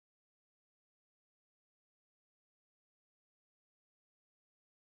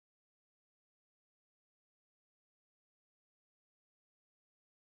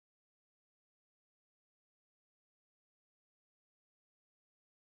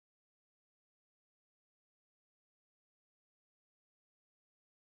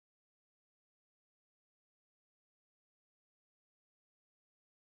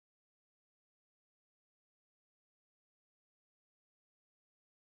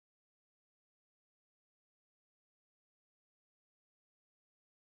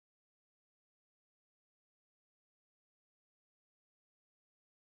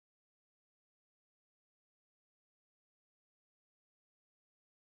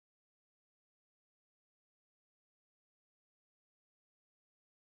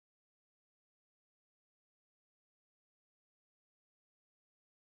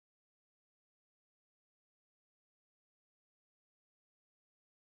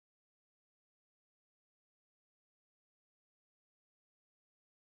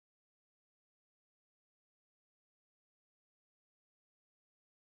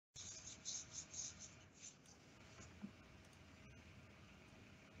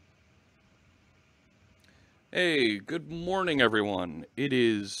Hey, good morning, everyone. What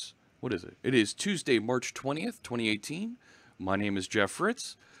is it? It is Tuesday, March 20th, 2018. My name is Jeff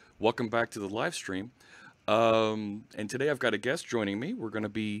Fritz. Welcome back to the live stream. And today I've got a guest joining me. We're gonna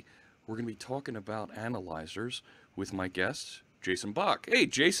be talking about analyzers with my guest, Jason Bock. Hey,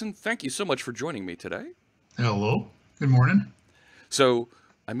 Jason, thank you so much for joining me today. Hello. Good morning. So,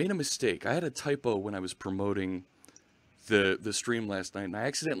 I made a mistake. I had a typo when I was promoting the stream last night, and I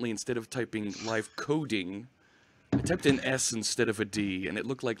accidentally, instead of typing live coding, I typed an S instead of a D, and it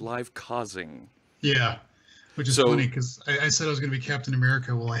looked like live causing. Yeah, which is funny So because I said I was going to be Captain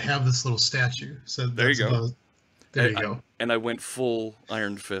America. Well, I have this little statue, so there you that's go. about. There And you I, go. and I went full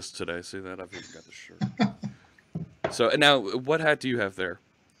Iron Fist today. See that? I've even got the shirt. So and now, what hat do you have there?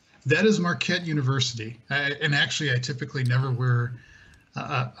 That is Marquette University, and actually, I typically never wear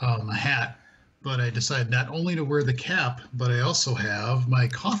a hat, but I decided not only to wear the cap, but I also have my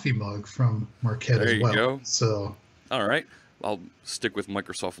coffee mug from Marquette There as you well. go. So, All right, I'll stick with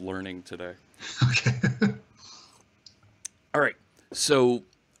Microsoft Learning today. okay. All right. So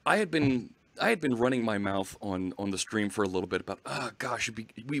I had been I had been running my mouth on the stream for a little bit about gosh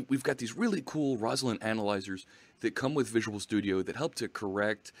we've got these really cool Roslyn analyzers that come with Visual Studio that help to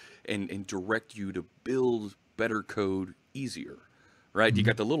correct and direct you to build better code easier. Right? You Mhm.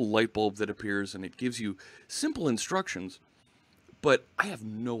 got the little light bulb that appears and it gives you simple instructions, but I have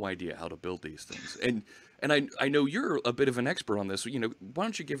no idea how to build these things. And I know you're a bit of an expert on this. So, why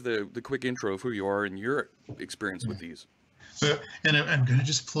don't you give the quick intro of who you are and your experience with these? And I'm going to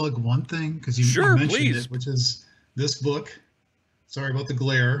just plug one thing because you Sure, mentioned please. it, which is this book. Sorry about the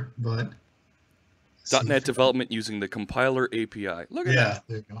glare, but see .NET if development using the compiler API. Look at yeah, that.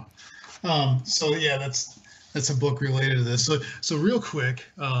 there you go. So yeah, that's a book related to this. So real quick,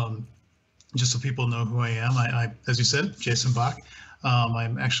 just so people know who I am, I as you said, Jason Bock.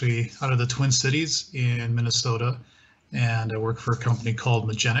 I'm actually out of the Twin Cities in Minnesota, and I work for a company called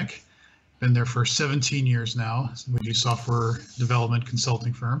Magenic. Been there for 17 years now. We do software development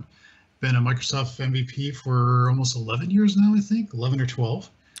consulting firm. Been a Microsoft MVP for almost 11 years now, I think, 11 or 12.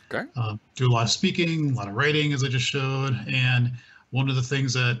 Okay. Do a lot of speaking, a lot of writing, as I just showed. And one of the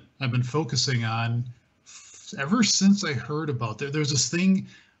things that I've been focusing on ever since I heard about there's this thing,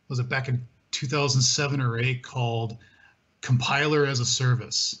 was it back in 2007 or 8, called compiler as a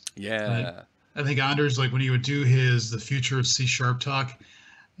service. And Yeah. I think Anders, like when he would do the future of C sharp talk,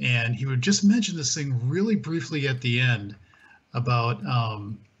 and he would just mention this thing really briefly at the end about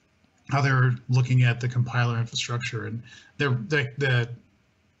how they're looking at the compiler infrastructure, and that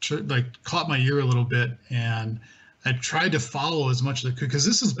like caught my ear a little bit, and I tried to follow as much as I could because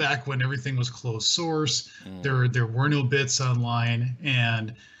this is back when everything was closed source. Mm. There were no bits online,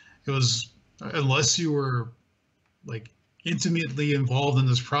 and it was, unless you were like intimately involved in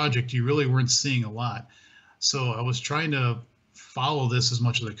this project, you really weren't seeing a lot. So I was trying to follow this as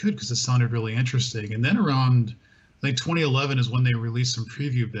much as I could because it sounded really interesting. And then around, I think 2011 is when they released some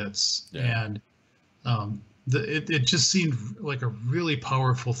preview bits, Yeah. and it just seemed like a really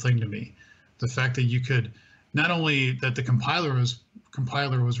powerful thing to me. The fact that you could, not only that the compiler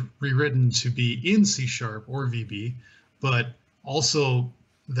was rewritten to be in C sharp or VB, but also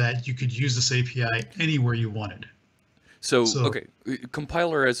that you could use this API anywhere you wanted. So So okay,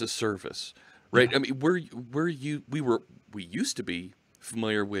 compiler as a service, right? yeah, I mean, we used to be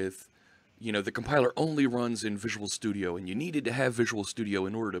familiar with, the compiler only runs in Visual Studio, and you needed to have Visual Studio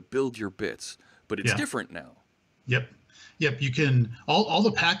in order to build your bits. But it's yeah, different now. yep, yep. You can, all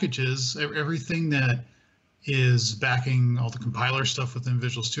the packages, everything that is backing all the compiler stuff within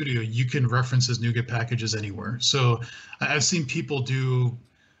Visual Studio, you can reference as NuGet packages anywhere. So I've seen people do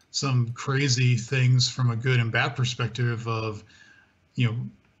some crazy things from a good and bad perspective of, you know,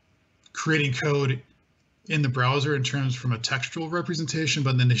 creating code in the browser in terms from a textual representation,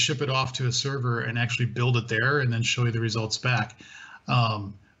 but then they ship it off to a server and actually build it there and then show you the results back,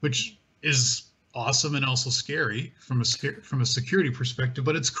 which is awesome and also scary from a security perspective.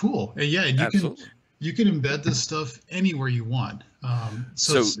 But it's cool, and yeah, and Absolutely. you can embed this stuff anywhere you want.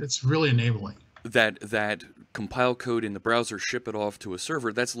 So So it's really enabling. that compile code in the browser, ship it off to a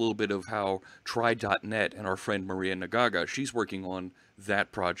server. That's a little bit of how try.net and our friend Maria Nagaga, she's working on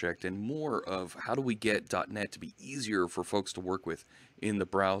that project, and more of how do we get .NET to be easier for folks to work with in the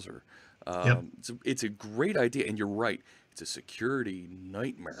browser. Yep. It's a great idea, and you're right. It's a security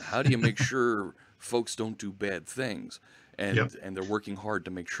nightmare. How do you make sure folks don't do bad things? Yep. And they're working hard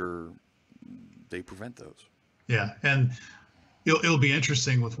to make sure they prevent those. Yeah. And it'll be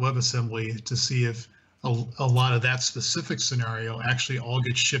interesting with WebAssembly to see if a lot of that specific scenario actually all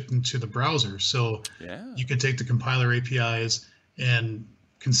gets shipped into the browser. So Yeah. you can take the compiler APIs and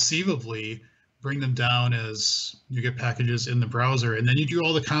conceivably bring them down as NuGet packages in the browser, and then you do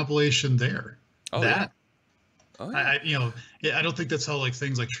all the compilation there. Oh yeah. That Oh yeah. I don't think that's how like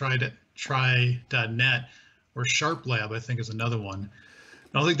things like try.net or SharpLab, I think, is another one.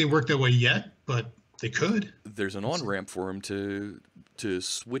 I don't think they work that way yet, but they could. There's an It's- on-ramp for them to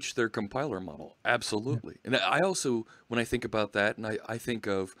switch their compiler model. Absolutely. And I also, when I think about that, and I think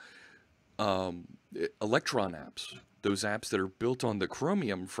of Electron apps, those apps that are built on the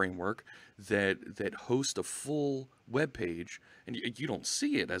Chromium framework that host a full web page, and you don't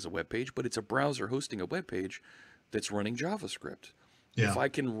see it as a web page, but it's a browser hosting a web page that's running JavaScript. If Yeah. I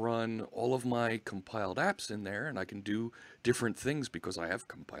can run all of my compiled apps in there and I can do different things because I have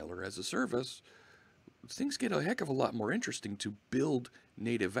compiler as a service, things get a heck of a lot more interesting to build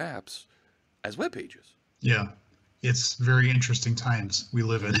native apps as web pages. Yeah. It's very interesting times we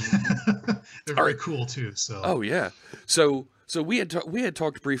live in. They're very cool too. So Oh yeah. So we had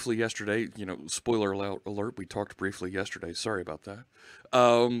talked briefly yesterday. Spoiler alert. We talked briefly yesterday. Sorry about that.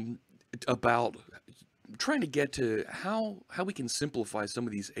 About trying to get to how we can simplify some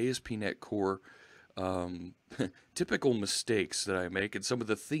of these ASP.NET Core typical mistakes that I make, and some of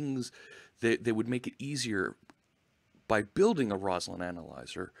the things that would make it easier by building a Roslyn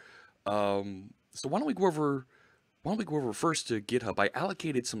analyzer. So why don't we go over first to GitHub? I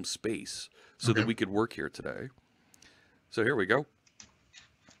allocated some space so that we could work here today. So here we go.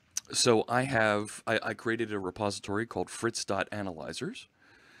 So I created a repository called fritz.analyzers,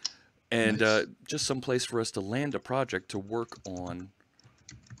 and Nice. just some place for us to land a project to work on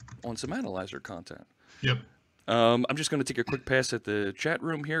some analyzer content. Yep. I'm just going to take a quick pass at the chat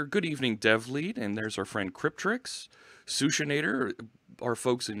room here. Good evening, Dev Lead, and there's our friend Cryptrix, Sushinator, our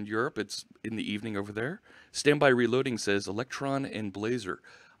folks in Europe. It's in the evening over there. Standby Reloading says Electron and Blazor.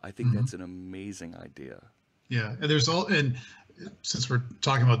 I think that's an amazing idea. Yeah. And since we're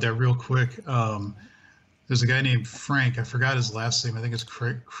talking about that real quick, there's a guy named Frank. I forgot his last name. I think it's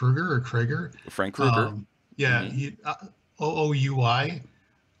Kruger or Krager. Frank Kruger. Yeah. He OOUI.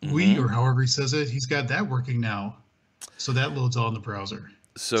 Or however he says it, he's got that working now. So that loads all in the browser.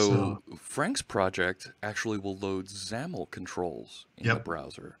 So Frank's project actually will load XAML controls in the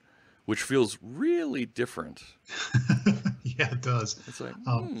browser, which feels really different. Yeah, it does. It's like,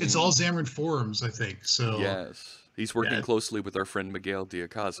 It's all Xamarin Forums, I think. So yes. He's working closely with our friend Miguel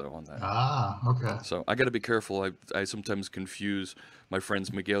Diacazo on that. Ah, okay. So I got to be careful. I sometimes confuse my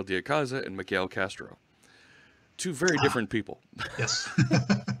friends Miguel Diacaza and Miguel Castro. Two very different people. Yes.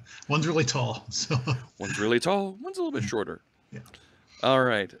 One's really tall. So One's really tall, one's a little bit shorter. yeah. All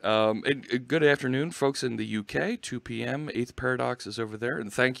right. And good afternoon, folks in the UK. 2 p.m. 8th Paradox is over there.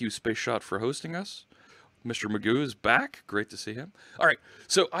 And thank you, Space Shot, for hosting us. Mr. Magoo is back. Great to see him. All right.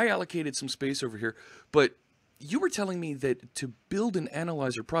 So I allocated some space over here. But you were telling me that to build an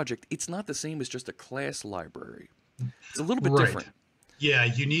analyzer project, it's not the same as just a class library. It's a little bit different. Yeah,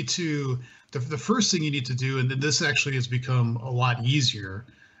 you need to, the first thing you need to do, and this actually has become a lot easier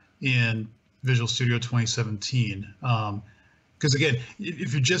in Visual Studio 2017. Because again,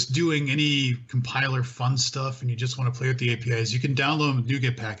 if you're just doing any compiler fun stuff and you just want to play with the APIs, you can download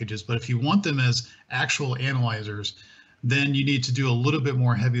NuGet packages. But if you want them as actual analyzers, then you need to do a little bit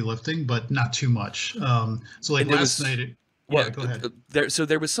more heavy lifting, but not too much. So like last night, well, go ahead.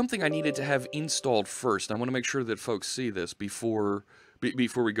 There was something I needed to have installed first. I want to make sure that folks see this before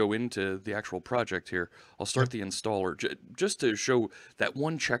we go into the actual project here. I'll start the installer just to show that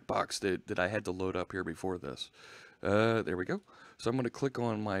one checkbox that I had to load up here before this. There we go. So I'm going to click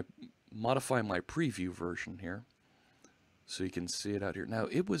on modify my preview version here, so you can see it out here. Now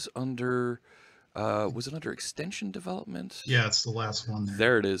it was under. Was it under extension development? Yeah, it's the last one there.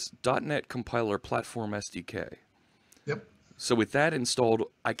 There it is. .NET Compiler Platform SDK. Yep. So with that installed,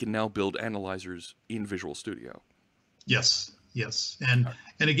 I can now build analyzers in Visual Studio. Yes. And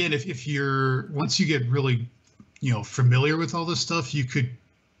again, if you're once you get really, familiar with all this stuff, you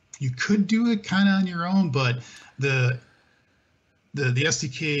could do it kind of on your own, but the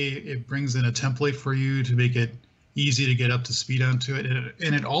SDK, it brings in a template for you to make it easy to get up to speed onto it.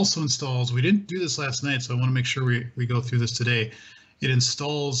 And it also installs, we didn't do this last night, so I want to make sure we go through this today. It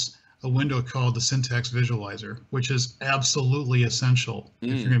installs a window called the syntax visualizer, which is absolutely essential if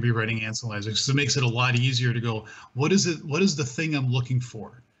you're going to be writing analyzers, because it makes it a lot easier to go, what is the thing I'm looking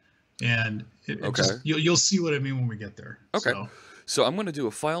for? And you'll see what I mean when we get there. Okay. So I'm going to do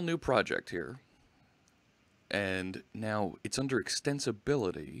a file new project here. And now it's under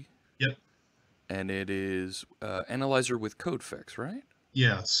extensibility. Yep. And it is analyzer with code fix, right?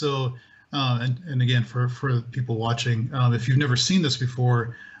 Yeah. So, and again, for people watching, if you've never seen this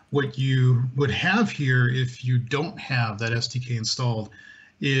before, what you would have here, if you don't have that SDK installed,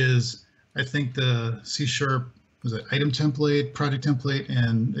 is I think the C Sharp was it item template, project template,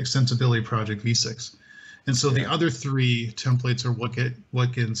 and extensibility project V6. And so the Yeah. other three templates are what get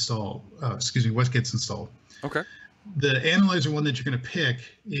installed. What gets installed. Okay. The analyzer one that you're going to pick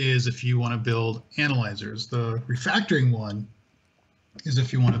is if you want to build analyzers. The refactoring one is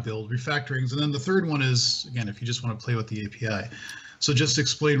if you want to build refactorings, and then the third one is again if you just want to play with the API. So just to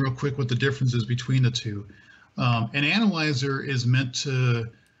explain real quick what the difference is between the two. An analyzer is meant to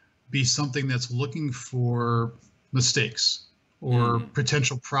be something that's looking for mistakes or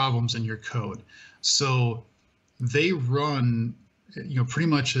potential problems in your code. So they run, pretty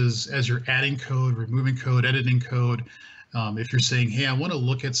much as you're adding code, removing code, editing code. If you're saying, hey, I want to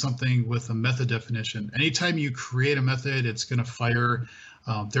look at something with a method definition, anytime you create a method, it's going to fire.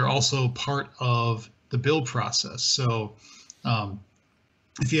 They're also part of the build process. So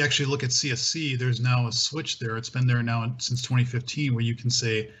if you actually look at CSC, there's now a switch there. It's been there now since 2015 where you can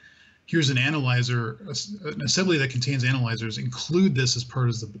say, here's an analyzer, an assembly that contains analyzers, include this as part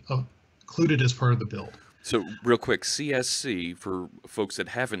of included as part of the build. So real quick, CSC, for folks that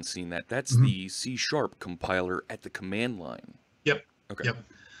haven't seen that, that's the C# compiler at the command line. Yep. Okay. Yep.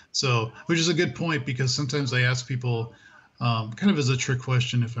 So, which is a good point because sometimes I ask people, kind of as a trick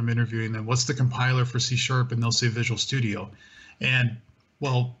question if I'm interviewing them, what's the compiler for C#? And they'll say Visual Studio. And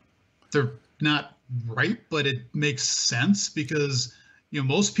well, they're not right, but it makes sense because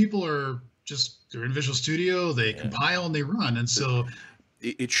most people they're in Visual Studio, they compile and they run, and so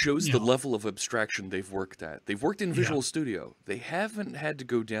it shows the level of abstraction they've worked at. They've worked in Visual Studio. They haven't had to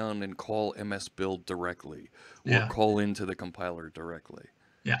go down and call MS Build directly or call into the compiler directly.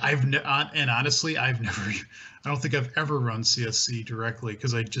 Yeah, and honestly, I don't think I've ever run CSC directly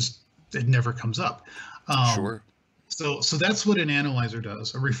because it never comes up. Sure. So that's what an analyzer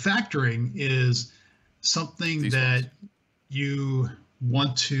does. A refactoring is something that you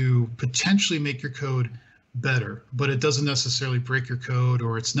want to potentially make your code better, but it doesn't necessarily break your code,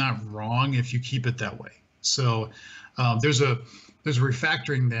 or it's not wrong if you keep it that way. So there's a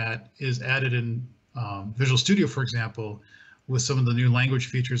refactoring that is added in Visual Studio, for example, with some of the new language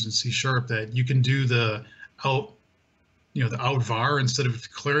features in C# that you can do the out var instead of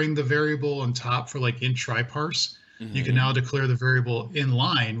declaring the variable on top for like int try parse. You can now declare the variable in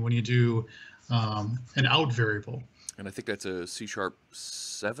line when you do an out variable. And I think that's a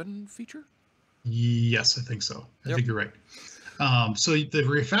C#7 feature? Yes, I think so. I think you're right. So the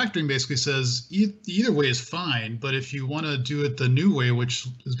refactoring basically says either way is fine, but if you want to do it the new way, which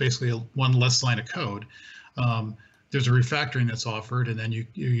is basically one less line of code, there's a refactoring that's offered, and then you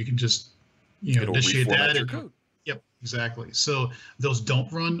can just initiate that. Your code. Yep, exactly. So those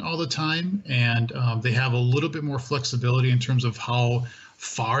don't run all the time, and they have a little bit more flexibility in terms of how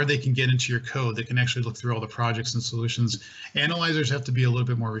far they can get into your code. They can actually look through all the projects and solutions. Analyzers have to be a little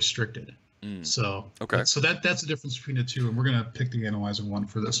bit more restricted. So that's the difference between the two, and we're going to pick the analyzer one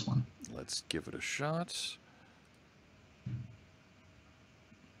for this one. Let's give it a shot.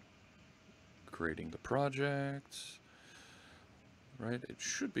 Creating the project. Right, it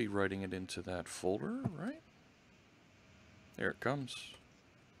should be writing it into that folder, right? There it comes.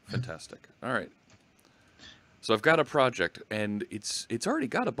 Fantastic. All right. So I've got a project, and it's already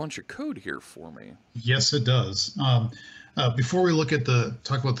got a bunch of code here for me. Yes, it does. Before we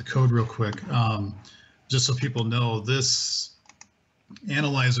talk about the code real quick, just so people know, this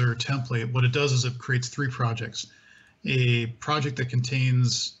analyzer template, what it does is it creates three projects. A project that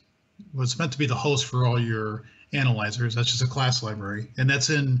contains what's meant to be the host for all your analyzers. That's just a class library, and that's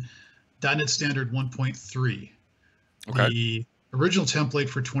in .NET Standard 1.3. Okay. The original template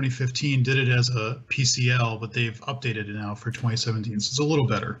for 2015 did it as a PCL, but they've updated it now for 2017, so it's a little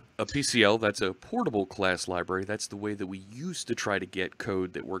better. A PCL, that's a portable class library. That's the way that we used to try to get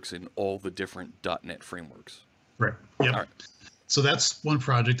code that works in all the different .NET frameworks. Right. Yep. All right. So that's one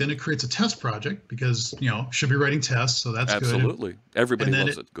project. Then it creates a test project because, should be writing tests, so that's good. Absolutely. Everybody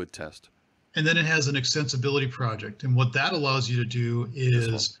loves a good test. And then it has an extensibility project. And what that allows you to do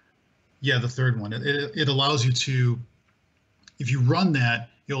is, the third one. It allows you to, if you run that,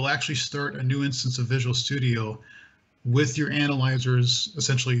 you'll actually start a new instance of Visual Studio with your analyzers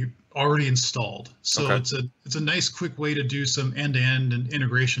essentially already installed. So it's a nice quick way to do some end-to-end and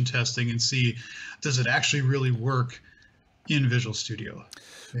integration testing and see, does it actually really work in Visual Studio?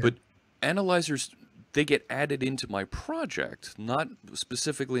 Yeah. But analyzers, they get added into my project, not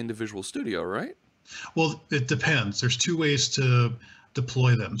specifically into Visual Studio, right? Well, it depends. There's two ways to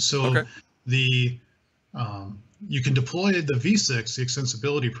deploy them. So you can deploy the V6, the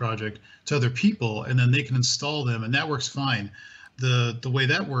extensibility project, to other people, and then they can install them, and that works fine. The way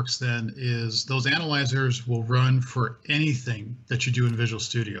that works then is those analyzers will run for anything that you do in Visual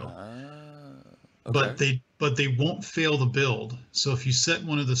Studio. but Okay. they won't fail the build. So if you set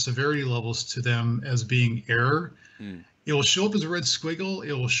one of the severity levels to them as being error, Mm. it will show up as a red squiggle.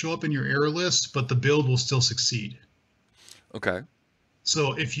 It will show up in your error list, but the build will still succeed. Okay.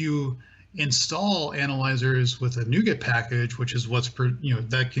 So if you install analyzers with a NuGet package, which is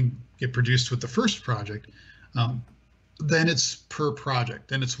that can get produced with the first project, um, then it's per project.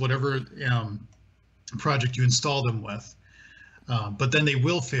 Then it's whatever project you install them with. But then they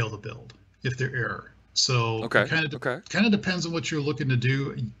will fail the build if they're error. So it Okay. Okay. kind of depends on what you're looking to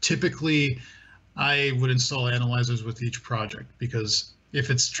do. Typically, I would install analyzers with each project because if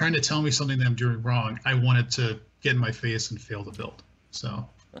it's trying to tell me something that I'm doing wrong, I want it to get in my face and fail the build. So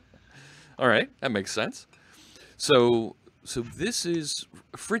All right. That makes sense. So, so this is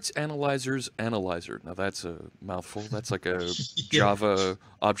Fritz Analyzer's analyzer. Now that's a mouthful. That's like a yeah, Java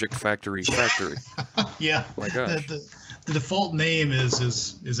object factory factory. yeah. My The, gosh. the, the default name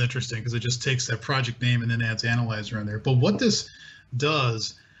is interesting because it just takes that project name and then adds analyzer in there. But what this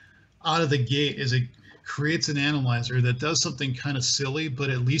does out of the gate is it creates an analyzer that does something kind of silly, but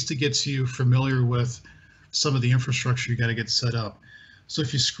at least it gets you familiar with some of the infrastructure you got to get set up. So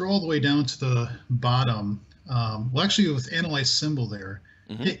if you scroll all the way down to the bottom, well, actually with analyze symbol there,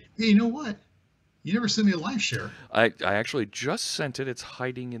 Hmm. hey, you know what? You never sent me a live share. I actually just sent it. It's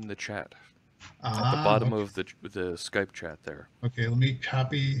hiding in the chat at the bottom Okay. of the Skype chat there. Okay, let me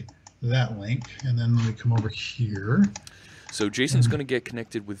copy that link and then let me come over here. So Jason's And going to get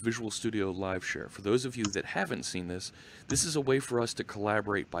connected with Visual Studio Live Share. For those of you that haven't seen this, this is a way for us to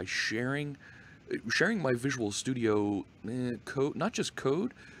collaborate by sharing my Visual Studio code, not just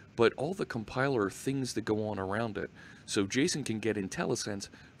code, but all the compiler things that go on around it. So Jason can get IntelliSense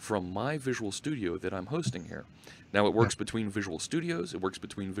from my Visual Studio that I'm hosting here. Now it yeah, works between Visual Studios, it works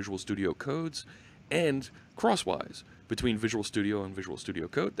between Visual Studio codes, and crosswise between Visual Studio and Visual Studio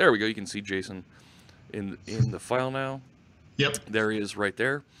Code. There we go. You can see Jason in the file now. yep, There he is right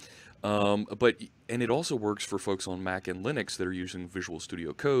there. And it also works for folks on Mac and Linux that are using Visual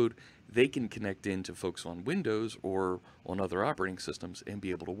Studio Code. They can connect into folks on Windows or on other operating systems and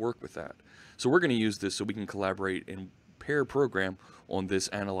be able to work with that. So we're going to use this so we can collaborate and pair program on this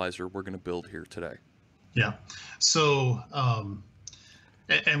analyzer we're going to build here today. yeah. So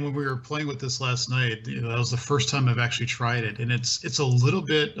and when we were playing with this last night, that was the first time I've actually tried it, and it's a little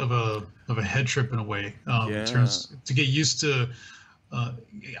bit of a head trip in a way. In Yeah. terms to get used to.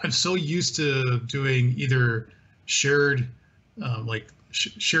 I'm so used to doing either shared,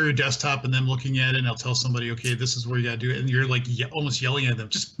 share your desktop and them looking at it, and I'll tell somebody, okay, this is where you got to do it, and you're like almost yelling at them,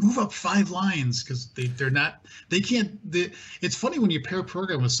 just move up 5 lines because they're not they can't. It's funny when you pair a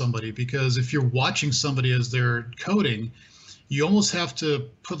program with somebody because if you're watching somebody as they're coding, you almost have to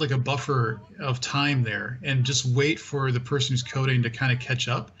put like a buffer of time there and just wait for the person who's coding to kind of catch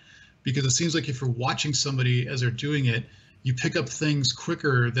up, because it seems like if you're watching somebody as they're doing it, you pick up things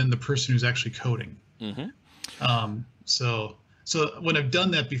quicker than the person who's actually coding. Mm-hmm. So when I've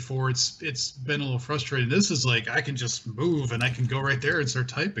done that before, it's been a little frustrating. This is like I can just move and I can go right there and start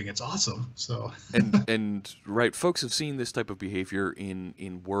typing. It's awesome. So And right, folks have seen this type of behavior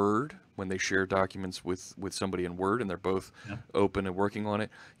in Word when they share documents with somebody in Word and they're both yeah, open and working on it.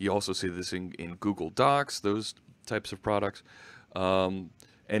 You also see this in Google Docs, those types of products. And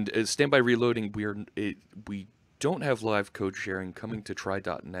standby reloading, we don't have live code sharing coming to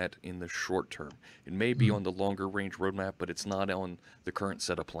try.net in the short term. It may be mm, on the longer range roadmap, but it's not on the current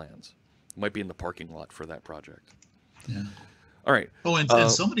set of plans. It might be in the parking lot for that project. yeah. All right. Oh, and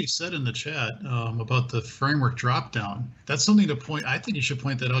somebody said in the chat about the framework dropdown. That's something to point. I think you should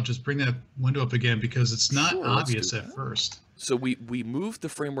point that out. Just bring that window up again because it's not Sure, let's do obvious at that. first. So we moved the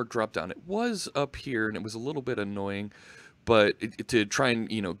framework dropdown. It was up here, and it was a little bit annoying, but to try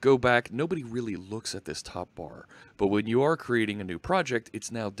and go back, nobody really looks at this top bar. But when you are creating a new project,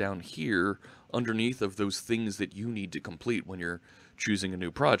 it's now down here underneath of those things that you need to complete when you're choosing a new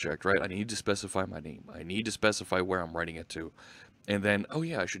project, right? I need to specify my name. I need to specify where I'm writing it to. And then, oh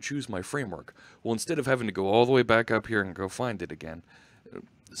yeah, I should choose my framework. Well, instead of having to go all the way back up here and go find it again,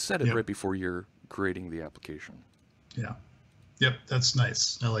 set it Yep. right before you're creating the application. Yeah. Yep. That's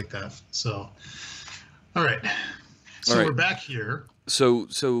nice. I like that. So, all right. All So right. we're back here. So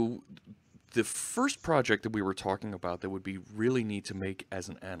the first project that we were talking about that would be really neat to make as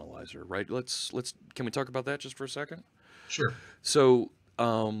an analyzer, right? Can we talk about that just for a second? Sure. So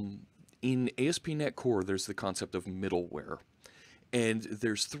in ASP.NET Core, there's the concept of middleware. And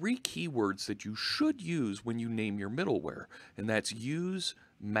there's 3 keywords that you should use when you name your middleware, and that's use,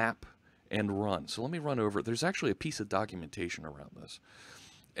 map, and run. So let me run over. There's actually a piece of documentation around this,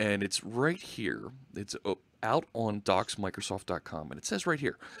 and it's right here. It's out on docsmicrosoft.com, and it says right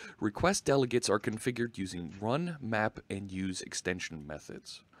here, request delegates are configured using run, map, and use extension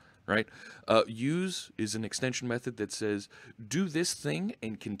methods. Right? Use is an extension method that says do this thing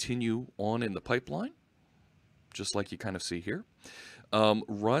and continue on in the pipeline, just like you kind of see here.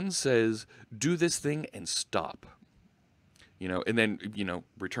 Run says do this thing and stop. And then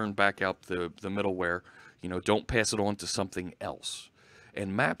return back out the middleware. Don't pass it on to something else.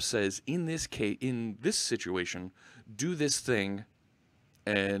 And map says in this situation, do this thing,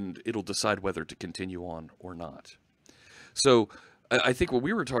 and it'll decide whether to continue on or not. So I think what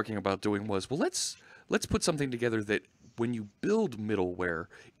we were talking about doing was, well, let's put something together that when you build middleware,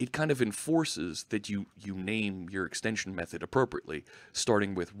 it kind of enforces that you name your extension method appropriately,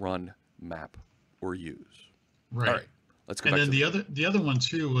 starting with run, map, or use. Right. All right. Let's go and back then to the other one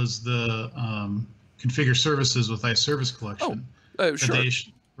too was the configure services with iService collection. Sure.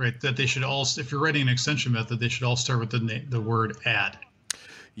 That they should all, if you're writing an extension method, they should all start with the word add.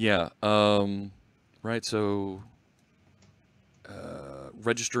 Yeah. Right. So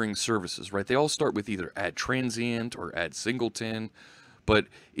registering services, right? They all start with either add transient or add singleton. But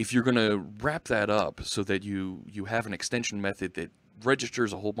if you're going to wrap that up so that you have an extension method that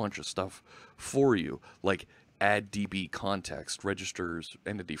registers a whole bunch of stuff for you, like add DB context, registers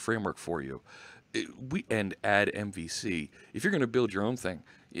entity framework for you, and add MVC. If you're going to build your own thing,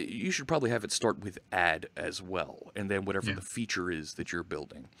 you should probably have it start with add as well, and then whatever the feature is that you're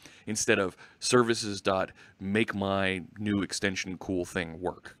building, instead of services dot make my new extension cool thing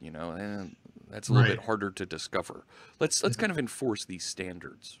work. And that's a little bit harder to discover. Let's kind of enforce these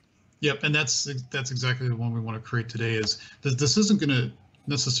standards. Yep, and that's exactly the one we want to create today. Is this isn't going to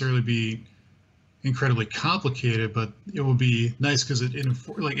necessarily be incredibly complicated, but it will be nice because it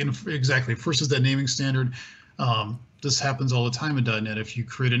enforces that naming standard. This happens all the time in .NET. If you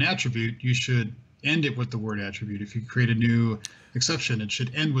create an attribute, you should end it with the word attribute. If you create a new exception, it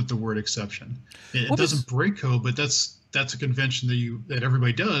should end with the word exception. It doesn't break code, but that's a convention that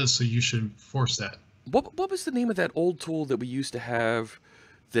everybody does, so you should force that. What was the name of that old tool that we used to have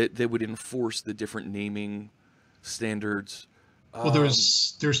that would enforce the different naming standards? Well,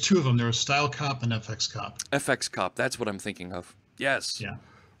 there's two of them. There was Style Cop and FX Cop. FX Cop, that's what I'm thinking of. Yes. Yeah.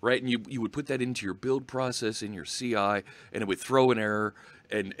 Right, and you would put that into your build process in your CI, and it would throw an error,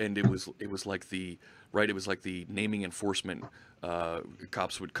 and it was like the naming enforcement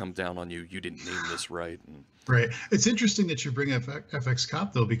cops would come down on you. You didn't name this right. Right. It's interesting that you bring up FX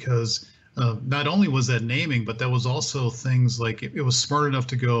Cop though, because not only was that naming, but that was also things like it was smart enough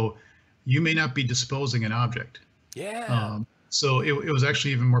to go, you may not be disposing an object. Yeah. So it was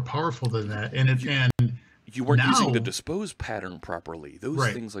actually even more powerful than that, and you weren't using the dispose pattern properly.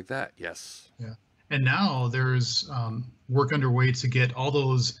 Those things like that. Yes. Yeah. And now there's work underway to get all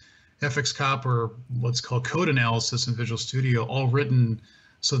those FX Cop or what's called code analysis in Visual Studio all written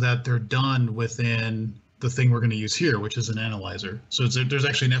so that they're done within the thing we're going to use here, which is an analyzer. So there's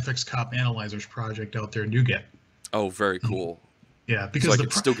actually an FX Cop analyzers project out there in NuGet. Oh, very cool. Yeah, because so I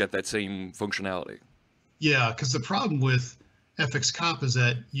could still get that same functionality. Yeah, because the problem with FX Cop is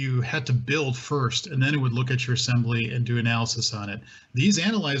that you had to build first, and then it would look at your assembly and do analysis on it. These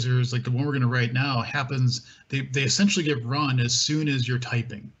analyzers, like the one we're going to write now, they essentially get run as soon as you're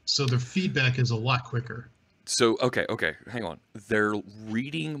typing. So the feedback is a lot quicker. So, okay, hang on. They're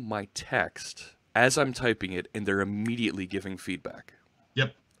reading my text as I'm typing it, and they're immediately giving feedback.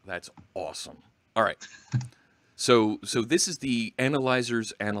 Yep. That's awesome. All right. So this is the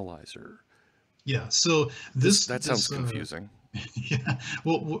analyzer's analyzer. Yeah, so that sounds confusing. Yeah,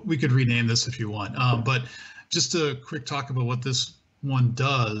 well, we could rename this if you want. But just a quick talk about what this one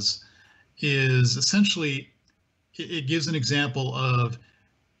does is essentially it gives an example of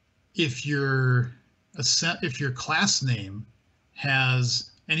if your class name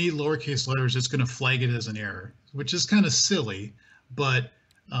has any lowercase letters, it's going to flag it as an error, which is kind of silly, but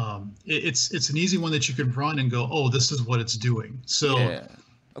it's an easy one that you can run and go, oh, this is what it's doing. So. Yeah.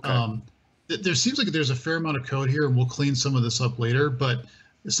 Okay. There seems like there's a fair amount of code here, and we'll clean some of this up later, but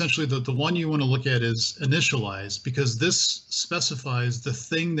essentially the one you want to look at is initialize, because this specifies the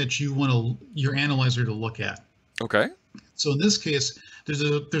thing that you want your analyzer to look at. Okay. So in this case,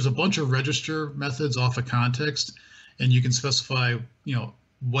 there's a bunch of register methods off of context, and you can specify,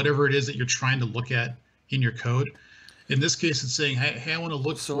 whatever it is that you're trying to look at in your code. In this case, it's saying, hey, I want to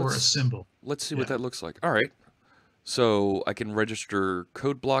look for a symbol. Let's see what that looks like. All right. So I can register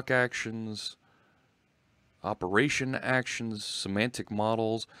code block actions, operation actions, semantic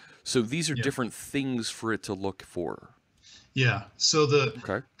models. So these are different things for it to look for. Yeah. So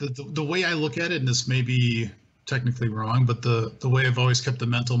the way I look at it, and this may be technically wrong, but the way I've always kept the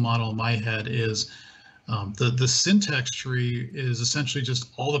mental model in my head is The syntax tree is essentially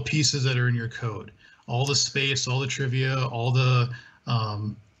just all the pieces that are in your code, all the space, all the trivia, all the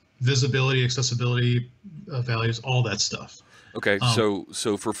visibility, accessibility values, all that stuff. Okay, Um,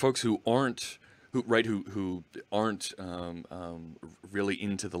 so for folks who aren't who aren't really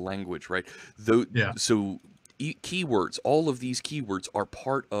into the language, right? Though, yeah. so keywords, all of these keywords are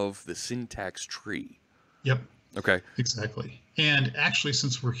part of the syntax tree. Yep. Okay. Exactly. And actually,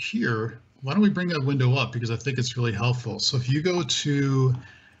 since we're here, why don't we bring that window up because I think it's really helpful. So if you go to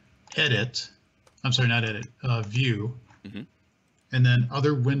edit, I'm sorry, not edit, view, Mm-hmm. and then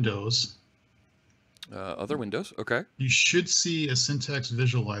other windows, Other windows. Okay. you should see a syntax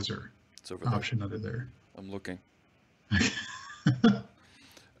visualizer It's over there. option under there. I'm looking.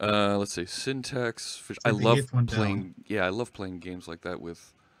 Let's see. Syntax. It's I like the love eighth one playing. down. Yeah, I love playing games like that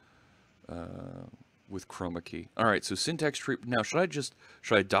with chroma key. All right. So syntax tree. Now, should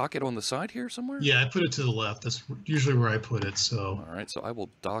I dock it on the side here somewhere? Yeah, I put it to the left. That's usually where I put it. So All right. So I will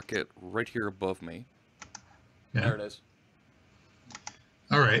dock it right here above me. yeah. There it is.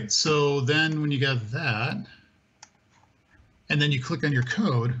 All right. So then when you got that, and then you click on your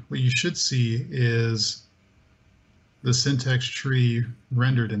code, what you should see is the syntax tree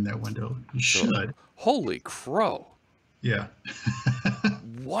rendered in that window. You So, should. holy crow. Yeah.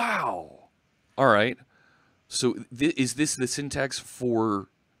 Wow. All right. So is this the syntax for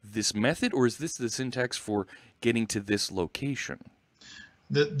this method, or is this the syntax for getting to this location?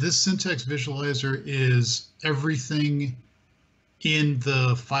 This syntax visualizer is everything in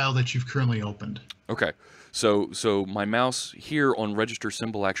the file that you've currently opened. Okay. So my mouse here on register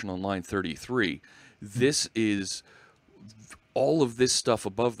symbol action on line 33, this is all of this stuff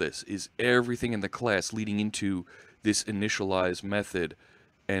above this is everything in the class leading into this initialize method,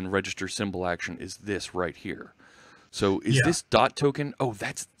 and register symbol action is this right here. So is Yeah. this dot token? Oh,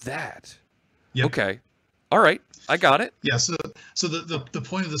 that's that. Yep. Okay. All right. I got it. Yeah. So the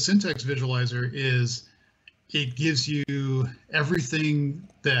point of the syntax visualizer is it gives you everything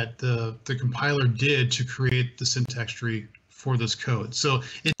that the compiler did to create the syntax tree for this code. So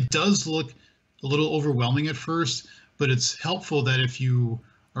it does look a little overwhelming at first, but it's helpful that if you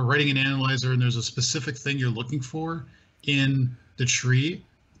are writing an analyzer and there's a specific thing you're looking for in the tree,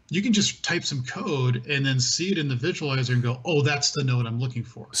 you can just type some code and then see it in the visualizer and go, oh, that's the node I'm looking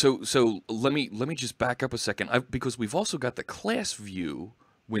for. So let me just back up a second, because we've also got the class view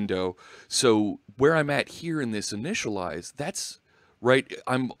window. So where I'm at here in this initialize, that's right.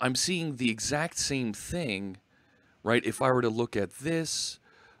 I'm seeing the exact same thing, right? If I were to look at this,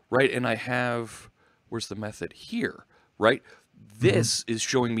 right, and I have, where's the method here, right? This is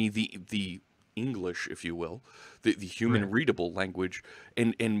showing me the English, if you will, the human readable language,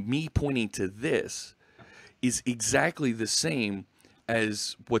 and me pointing to this is exactly the same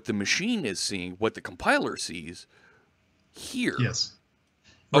as what the machine is seeing, what the compiler sees here. Yes.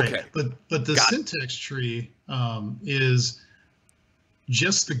 Right. Okay. But the syntax tree is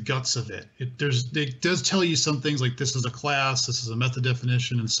just the guts of it. It does tell you some things like this is a class, this is a method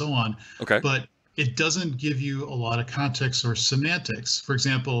definition, and so on. Okay. But it doesn't give you a lot of context or semantics. For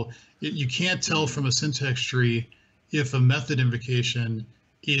example, you can't tell from a syntax tree if a method invocation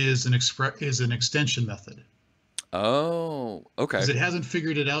is an extension method. Oh, okay. Because it hasn't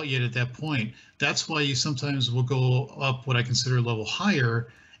figured it out yet at that point. That's why you sometimes will go up what I consider a level higher,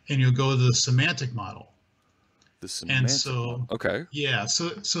 and you'll go to the semantic model. The semantic model. Okay. Yeah, so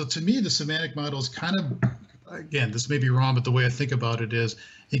to me, the semantic model is kind of, again, this may be wrong, but the way I think about it is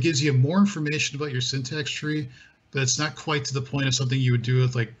it gives you more information about your syntax tree, but it's not quite to the point of something you would do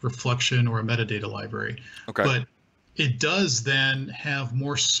with like reflection or a metadata library. Okay. But it does then have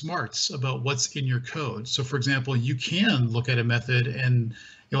more smarts about what's in your code. So for example, you can look at a method and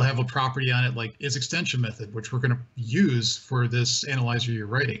you'll have a property on it like is extension method, which we're going to use for this analyzer you're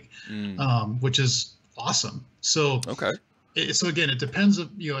writing, which is awesome. So okay. So again, it depends,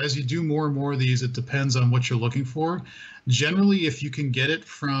 as you do more and more of these, it depends on what you're looking for. Generally, if you can get it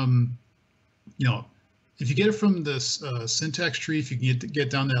from, if you get it from this syntax tree, if you can get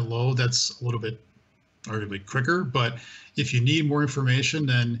down that low, that's a little bit arguably quicker. But if you need more information,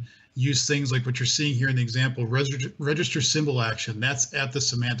 then use things like what you're seeing here in the example, register symbol action. That's at the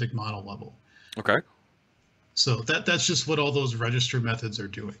semantic model level. Okay. So that's just what all those register methods are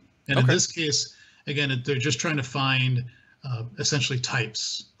doing. And in this case, again, they're just trying to find essentially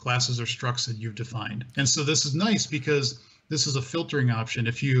types, classes or structs that you've defined. And so this is nice because this is a filtering option.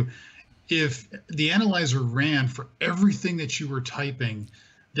 If the analyzer ran for everything that you were typing,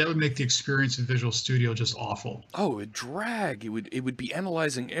 that would make the experience in Visual Studio just awful. Oh, it drag. It would be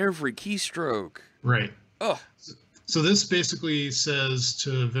analyzing every keystroke. Right. Oh. So this basically says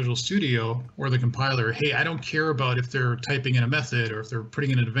to Visual Studio or the compiler, hey, I don't care about if they're typing in a method or if they're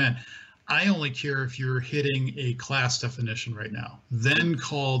putting in an event. I only care if you're hitting a class definition right now. Then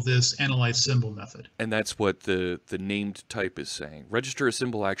call this analyze symbol method. And that's what the named type is saying. Register a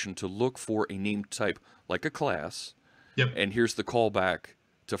symbol action to look for a named type, like a class. Yep. And here's the callback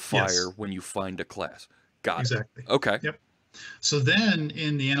to fire Yes. when you find a class. Got Exactly. it. Okay. Yep. So then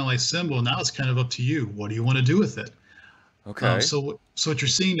in the analyze symbol, now it's kind of up to you. What do you want to do with it? Okay. So what you're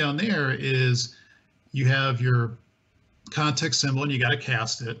seeing down there is you have your context symbol and you got to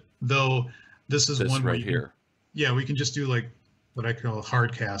cast it. Though this is one where right you here. Yeah, we can just do like what I call a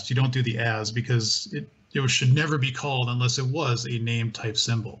hard cast. You don't do the as because it should never be called unless it was a name type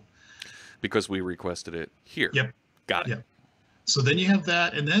symbol. Because we requested it here. Yep. Got it. Yep. So then you have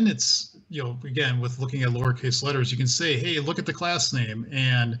that, and then it's, again, with looking at lowercase letters, you can say, hey, look at the class name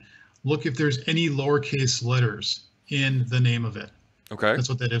and look if there's any lowercase letters in the name of it. Okay. That's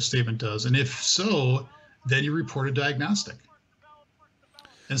what that if statement does. And if so, then you report a diagnostic.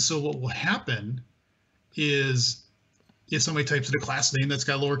 And so what will happen is if somebody types in a class name that's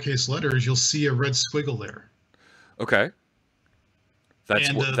got lowercase letters, you'll see a red squiggle there. Okay.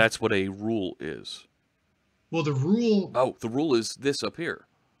 That's what a rule is. Well, the rule... Oh, the rule is this up here.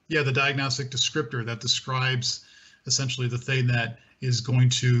 Yeah, the diagnostic descriptor that describes essentially the thing that is going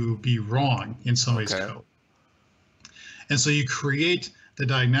to be wrong in somebody's code. And so you create the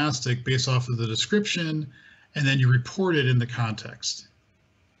diagnostic based off of the description, and then you report it in the context.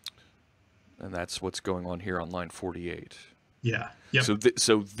 And that's what's going on here on line 48. Yeah. Yep.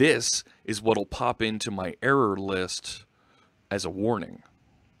 So this is what'll pop into my error list as a warning.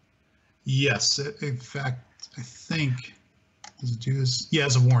 Yes. In fact, I think, does it do this? Yeah,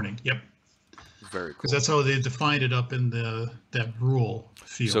 as a warning. Yep. Very cool. Because that's how they defined it up in that rule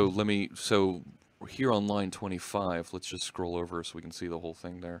field. So here on line 25, let's just scroll over so we can see the whole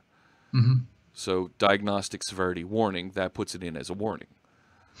thing there. Mm-hmm. So diagnostic severity warning, that puts it in as a warning.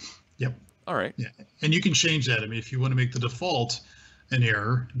 Yep. All right. Yeah, and you can change that. I mean, if you want to make the default an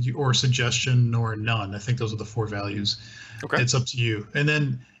error or suggestion or none, I think those are the 4 values. Okay. It's up to you. And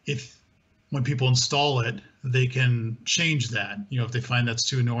then when people install it, they can change that. If they find that's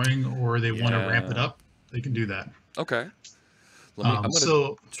too annoying or they want to ramp it up, they can do that. Okay. I'm going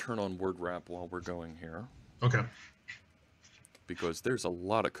to turn on word wrap while we're going here. Okay. Because there's a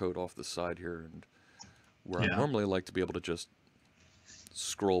lot of code off the side here, and where I Yeah. normally like to be able to just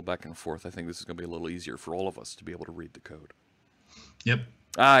scroll back and forth, I think this is going to be a little easier for all of us to be able to read the code. Yep.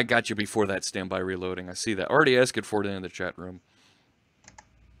 I got you before that standby reloading. I see that. Already asking for it in the chat room.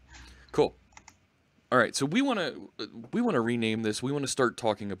 Cool. All right, so we want to rename this. We want to start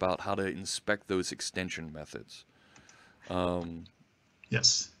talking about how to inspect those extension methods.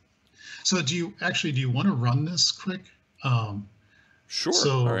 Yes. So do you want to run this quick? Sure.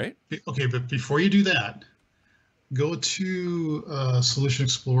 So, all right. Okay, but before you do that, go to Solution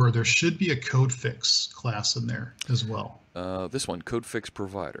Explorer. There should be a code fix class in there as well. This one, code fix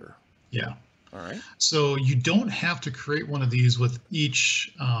provider. Yeah. All right. So you don't have to create one of these with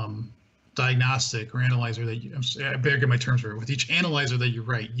each diagnostic or analyzer that I better get my terms right. With each analyzer that you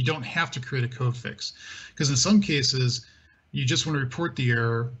write, you don't have to create a code fix, because in some cases you just want to report the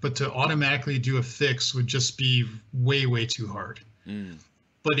error, but to automatically do a fix would just be way, way too hard.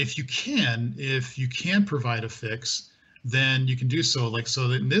 But if you can provide a fix, then you can do so.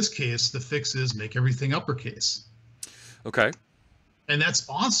 So in this case, the fix is make everything uppercase. Okay. And that's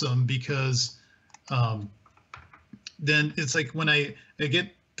awesome because then it's like when I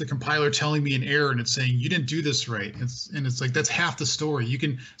get the compiler telling me an error and it's saying you didn't do this right. It's like that's half the story.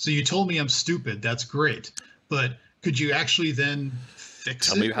 So you told me I'm stupid. That's great, but could you actually then fix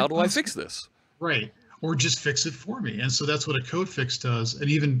it? Tell me, how do I fix this? Right. Or just fix it for me. And so that's what a code fix does. And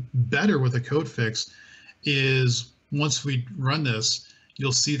even better with a code fix is once we run this,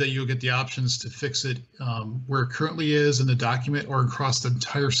 you'll see that you'll get the options to fix it where it currently is in the document or across the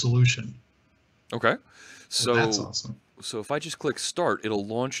entire solution. Okay. So that's awesome. So if I just click start, it'll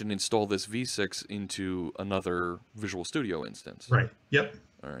launch and install this V6 into another Visual Studio instance. Right. Yep.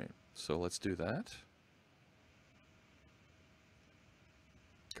 All right. So let's do that.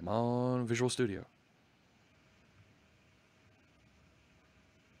 Come on, Visual Studio.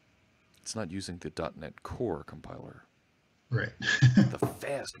 It's not using the .NET Core compiler. Right. The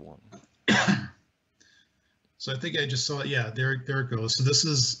fast one. So I think I just saw it. Yeah, there it goes. So this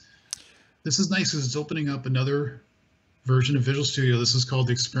is nice because it's opening up another version of Visual Studio. This is called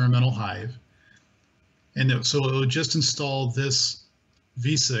the Experimental Hive. And so it will just install this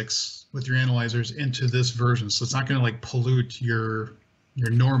V6 with your analyzers into this version. So it's not going to like pollute your your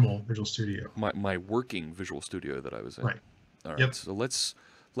normal Visual Studio. My working Visual Studio that I was in. Right. All right. Yep. So let's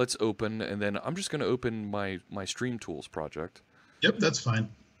open, and then I'm just going to open my Stream Tools project. Yep, that's fine.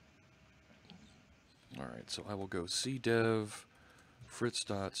 All right. So I will go cdev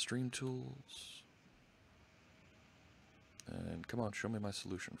fritz.streamtools. And come on, show me my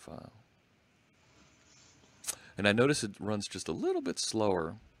solution file. And I notice it runs just a little bit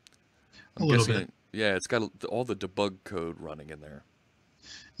slower. I'm A little guessing bit. Yeah, it's got all the debug code running in there.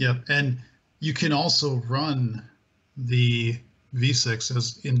 Yep, and you can also run the V6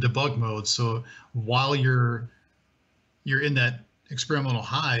 as in debug mode. So while you're in that experimental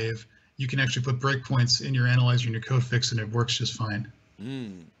hive, you can actually put breakpoints in your analyzer and your code fix, and it works just fine.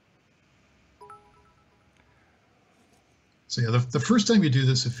 Mm. So yeah, the first time you do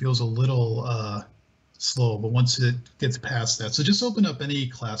this, it feels a little slow, but once it gets past that, so just open up any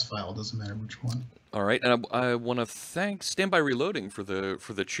class file, doesn't matter which one. All right, and I want to thank Standby Reloading for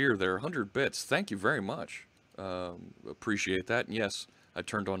the cheer there, 100 bits. Thank you very much. Appreciate that. And yes, I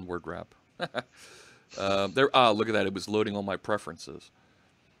turned on word wrap. Look at that. It was loading all my preferences.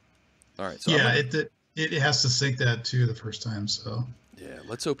 All right. So yeah, it has to sync that too the first time. So yeah,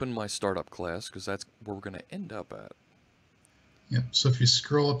 let's open my startup class because that's where we're going to end up at. Yep. So if you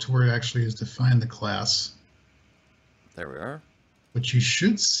scroll up to where it actually is defined the class, there we are. What you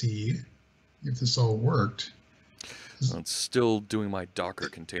should see, if this all worked. Well, it's still doing my Docker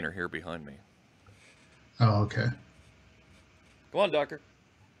container here behind me. Oh, okay. Go on, Docker.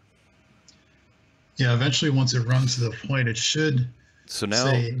 Yeah, eventually once it runs to the point, it should. So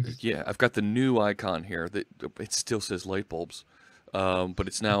now, yeah, I've got the new icon here. That it still says light bulbs, but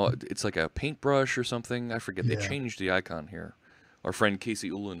it's like a paintbrush or something. I forget. They changed the icon here. Our friend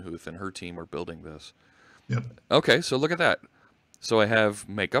Casey Uhlenhuth and her team are building this. Yep. Okay, so look at that. So I have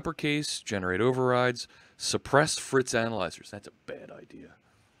make uppercase, generate overrides, suppress Fritz analyzers. That's a bad idea.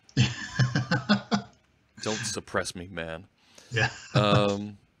 Don't suppress me, man. Yeah.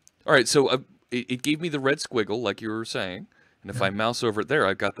 All right, so it gave me the red squiggle, like you were saying. And if I mouse over it there,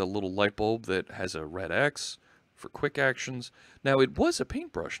 I've got the little light bulb that has a red X for quick actions. Now, it was a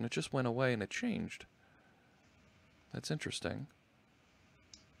paintbrush, and it just went away, and it changed. That's interesting.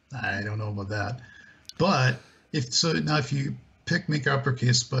 I don't know about that. But if you pick make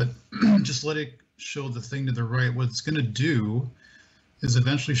uppercase, but just let it show the thing to the right, what it's going to do is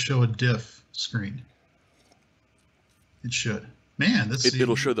eventually show a diff screen. It should. Man,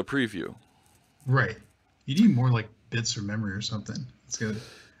 it'll show the preview. Right. You need more like bits or memory or something. It's good.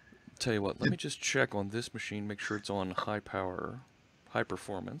 Tell you what, let me just check on this machine, make sure it's on high power, high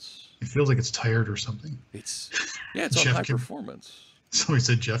performance. It feels like it's tired or something. It's on high performance. Somebody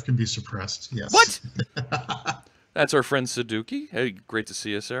said Jeff can be suppressed. Yes. What? That's our friend Saduki. Hey, great to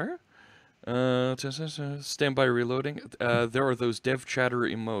see you, Sarah. Standby reloading. There are those dev chatter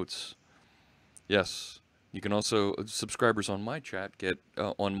emotes. Yes. You can also, subscribers on my chat get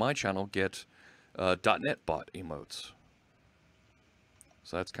on my channel get .NET bot emotes.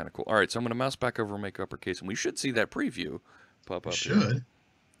 So that's kind of cool. All right, so I'm going to mouse back over make uppercase, and we should see that preview pop up. Here.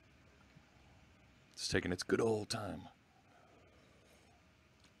 It's taking its good old time.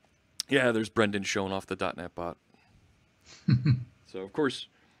 Yeah, there's Brendan showing off the .NET bot. So, of course,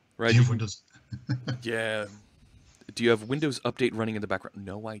 right? You have Windows. Yeah. Do you have Windows Update running in the background?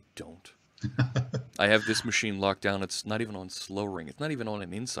 No, I don't. I have this machine locked down. It's not even on slow ring. It's not even on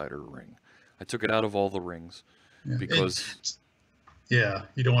an insider ring. I took it out of all the rings because... Yeah,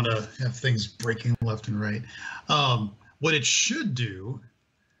 you don't want to have things breaking left and right. What it should do,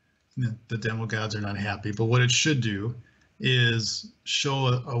 the demo gods are not happy, but what it should do is show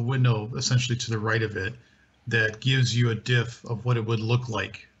a window essentially to the right of it that gives you a diff of what it would look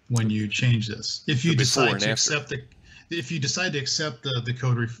like when you change this. If you decide to accept the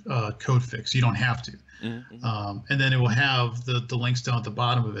code fix, you don't have to. Mm-hmm. And then it will have the links down at the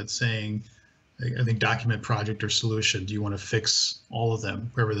bottom of it saying, I think document project or solution. Do you want to fix all of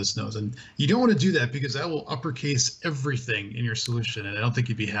them, wherever this knows? And you don't want to do that because that will uppercase everything in your solution, and I don't think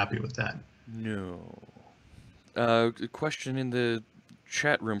you'd be happy with that. No. A question in the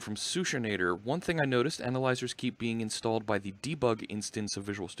chat room from Sushinator. One thing I noticed, analyzers keep being installed by the debug instance of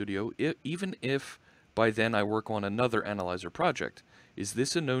Visual Studio, even if by then I work on another analyzer project. Is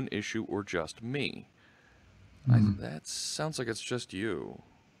this a known issue or just me? That sounds like it's just you.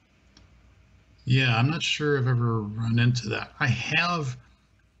 Yeah, I'm not sure I've ever run into that. I have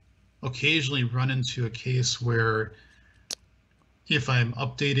occasionally run into a case where if I'm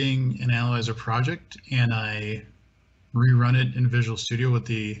updating an analyzer project and I rerun it in Visual Studio with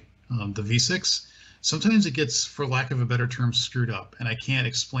the V6, sometimes it gets, for lack of a better term, screwed up, and I can't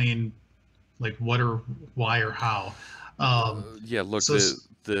explain like what or why or how. Um, Yeah, look, so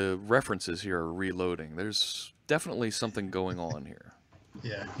the references here are reloading. There's definitely something going on here.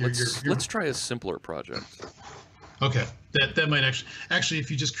 yeah, Let's try a simpler project. okay. That might actually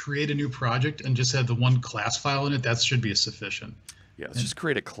if you just create a new project and just have the one class file in it, that should be sufficient. Yeah, let's And just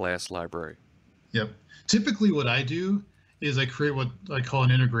create a class library. yep. Typically, what I do is I create what I call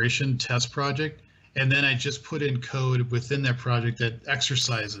an integration test project, and then I just put in code within that project that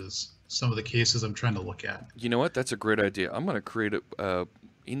exercises some of the cases I'm trying to look at. You know what? That's a great idea. I'm going to create it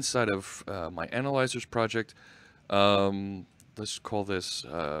inside of my analyzers project. Let's call this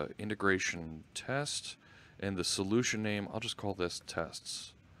integration test, and the solution name, I'll just call this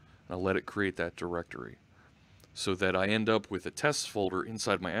tests. And I'll let it create that directory so that I end up with a tests folder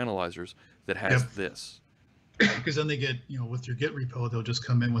inside my analyzers that has this. Because then they get, with your Git repo, they'll just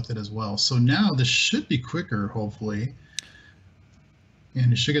come in with it as well. So now this should be quicker, hopefully. And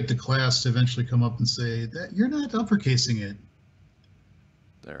you should get the class to eventually come up and say that you're not uppercasing it.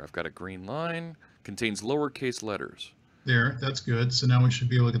 There, I've got a green line, contains lowercase letters. There, that's good. So now we should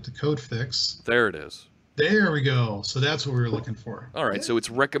be able to get the code fix. There it is. There we go. So that's what we were looking for. All right, so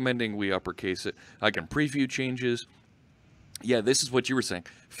it's recommending we uppercase it. I can preview changes. Yeah, this is what you were saying.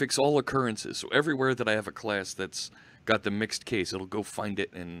 Fix all occurrences. So everywhere that I have a class that's got the mixed case, it'll go find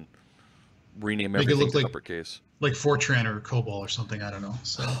it and rename everything to like, uppercase. Like Fortran or COBOL or something. I don't know.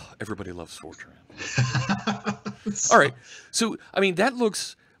 So everybody loves Fortran. All right. So I mean that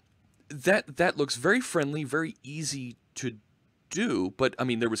looks very friendly, very easy to do, but I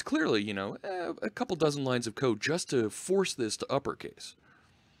mean there was clearly, a couple dozen lines of code just to force this to uppercase.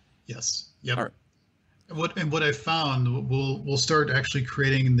 Yes. Yep. All right. What I found, we'll start actually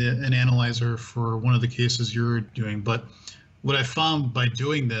creating an analyzer for one of the cases you're doing. But what I found by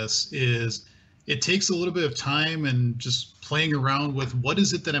doing this is it takes a little bit of time and just playing around with what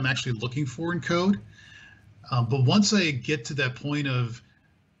is it that I'm actually looking for in code. But once I get to that point of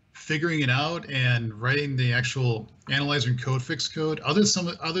figuring it out and writing the actual analyzer and code fix code, other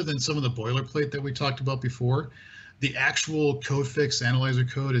than some of the boilerplate that we talked about before, the actual code fix analyzer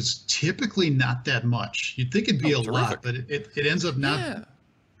code is typically not that much. You'd think it'd be a lot, but it ends up not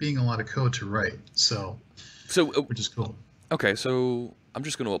being a lot of code to write. So which is cool. Okay, so I'm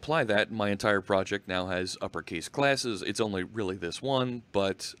just going to apply that. My entire project now has uppercase classes. It's only really this one,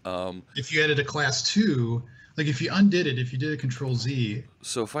 but if you added a class 2, like if you undid it, if you did a Control Z.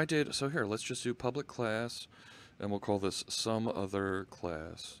 So if I did, so here, let's just do public class, and we'll call this some other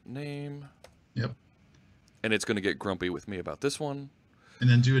class name. Yep. And it's going to get grumpy with me about this one. And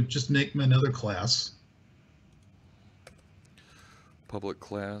then just make another class. Public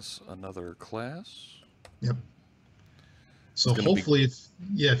class, another class. Yep. So hopefully,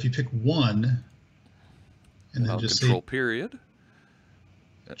 if you pick one, and then just control period.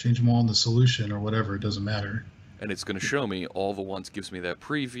 Change them all in the solution or whatever, it doesn't matter. And it's going to show me all the ones, gives me that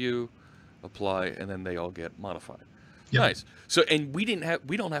preview, apply, and then they all get modified. Yep. Nice. So, and we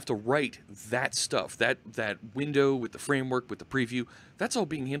don't have to write that stuff, that window with the framework, with the preview. That's all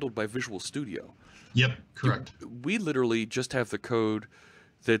being handled by Visual Studio. Yep, correct. We literally just have the code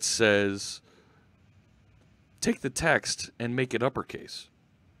that says, take the text and make it uppercase.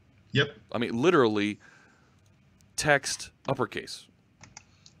 Yep. I mean, literally, text uppercase.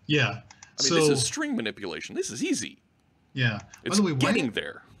 Yeah. I mean, this is string manipulation. This is easy. Yeah. It's By the way, getting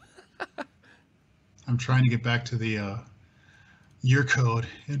there. I'm trying to get back to the your code,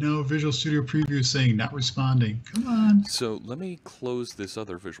 and now Visual Studio Preview is saying not responding. Come on. So let me close this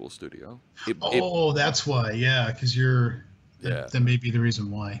other Visual Studio. That's why. Yeah, because that may be the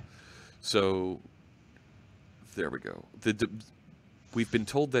reason why. So there we go. We've been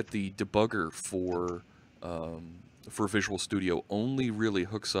told that the debugger for Visual Studio only really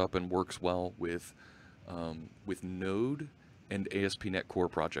hooks up and works well with Node and ASP.NET Core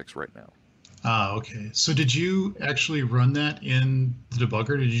projects right now. Ah, okay. So did you actually run that in the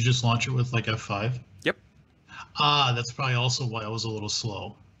debugger? Did you just launch it with like F5? Yep. Ah, that's probably also why I was a little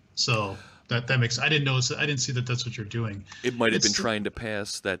slow. So that makes, I didn't notice, I didn't see that that's what you're doing. It might have been trying to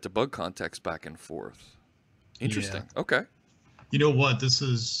pass that debug context back and forth. Interesting. Yeah. Okay. You know what? This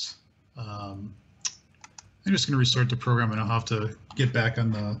is, I'm just going to restart the program and I'll have to get back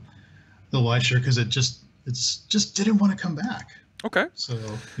on the live share because it just didn't want to come back. Okay. So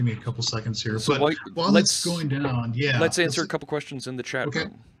give me a couple seconds here. So but while it's going down, let's answer a couple questions in the chat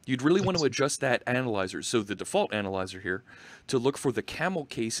room. You'd really want to adjust that analyzer, so the default analyzer here, to look for the camel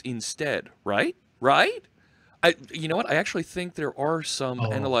case instead, right? Right? You know what? I actually think there are some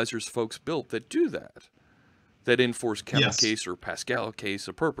analyzers folks built that do that enforce camel case or Pascal case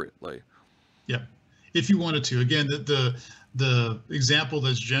appropriately. Yep. if you wanted to. Again, the example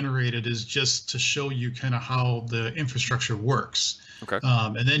that's generated is just to show you kind of how the infrastructure works. Okay.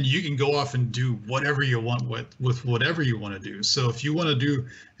 And then you can go off and do whatever you want with whatever you want to do. So if you want to do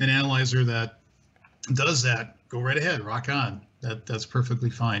an analyzer that does that, go right ahead, rock on. That's perfectly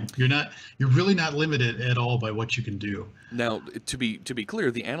fine. You're really not limited at all by what you can do. Now, to be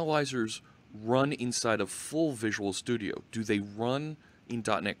clear, the analyzers run inside of full Visual Studio. Do they run in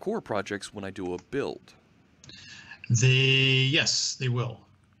 .NET Core projects when I do a build? Yes, they will.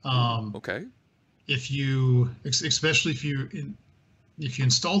 Okay. Especially if you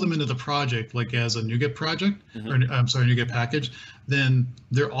install them into the project, like as a NuGet project, or I'm sorry, NuGet package, then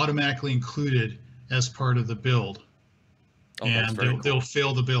they're automatically included as part of the build. Oh, and cool. they'll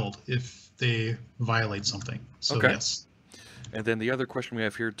fail the build if they violate something. So okay. Yes. And then the other question we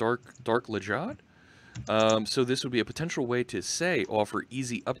have here, Dark Lajad. So this would be a potential way to, say, offer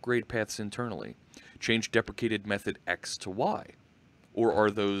easy upgrade paths internally. Change deprecated method X to Y. Or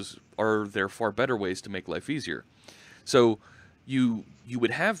are there far better ways to make life easier? So you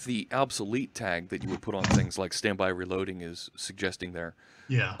would have the obsolete tag that you would put on things like standby reloading is suggesting there.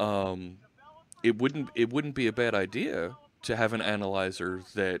 Yeah. It wouldn't be a bad idea to have an analyzer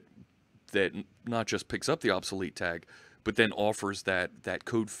that not just picks up the obsolete tag, but then offers that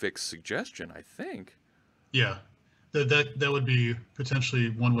code fix suggestion, I think. Yeah. That would be potentially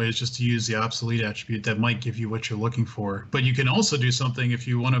one way, is just to use the obsolete attribute that might give you what you're looking for. But you can also do something if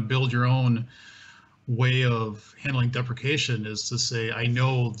you want to build your own way of handling deprecation, is to say, I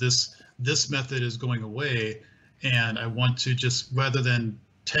know this method is going away, and I want to just, rather than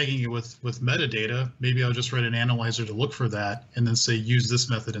tagging it with metadata, maybe I'll just write an analyzer to look for that and then say use this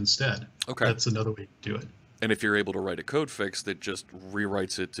method instead. Okay. That's another way to do it. And if you're able to write a code fix that just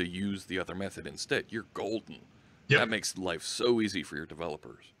rewrites it to use the other method instead, you're golden. Yep. That makes life so easy for your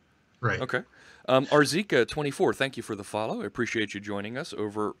developers. Right. Okay. Arzika24, thank you for the follow. I appreciate you joining us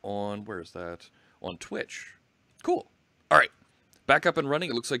over on, where is that? On Twitch. Cool. All right. Back up and running.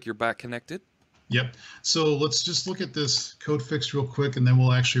 It looks like you're back connected. Yep. So let's just look at this code fix real quick, and then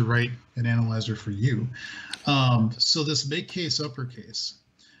we'll actually write an analyzer for you. So this make case uppercase.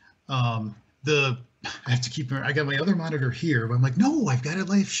 I have to keep. I got my other monitor here, but I'm like, no, I've got it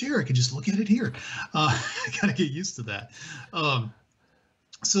live share. I can just look at it here. I gotta get used to that.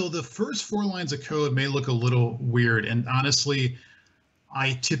 So the first 4 lines of code may look a little weird, and honestly,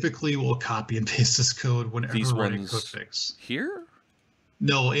 I typically will copy and paste this code whenever I'm writing code fix. Here?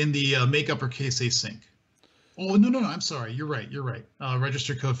 No, in the make uppercase async. Oh, no, I'm sorry. You're right.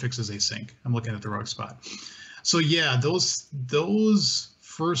 Register code fix is async. I'm looking at the wrong spot. So yeah, those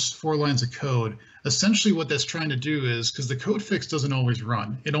first 4 lines of code, essentially what that's trying to do is, because the code fix doesn't always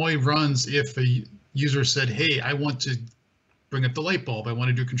run. It only runs if the user said, hey, I want to bring up the light bulb. I want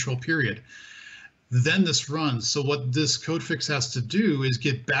to do control period. Then this runs. So what this code fix has to do is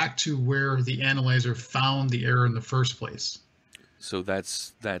get back to where the analyzer found the error in the first place. So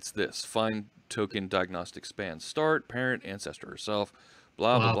that's this. Find token diagnostic span start, parent, ancestor, herself,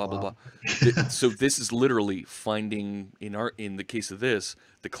 blah, blah, blah, blah, blah. So this is literally finding, in the case of this,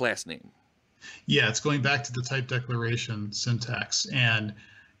 the class name. Yeah, it's going back to the type declaration syntax and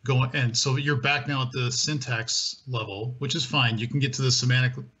so you're back now at the syntax level, which is fine. You can get to the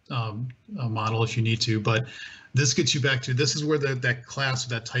semantic model if you need to, but this gets you back to, this is where that class or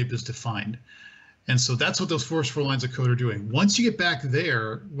that type is defined. And so that's what those first 4 lines of code are doing. Once you get back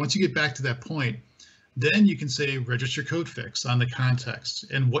there, once you get back to that point, then you can say register code fix on the context,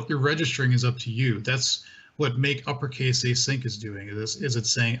 and what you're registering is up to you. That's what make uppercase async is doing. Is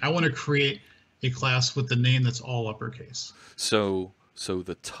it's saying, I want to create a class with the name that's all uppercase. So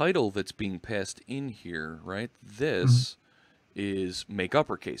the title that's being passed in here, right? This is make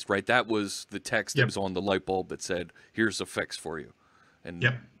uppercase, right? That was the text that was on the light bulb that said, here's a fix for you. And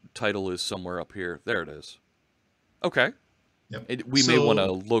title is somewhere up here. There it is. Okay. Yep. We may want to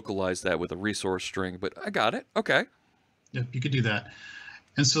localize that with a resource string, but I got it. Okay. Yep, you could do that.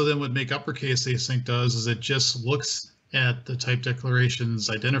 And so then what make uppercase async does is it just looks at the type declarations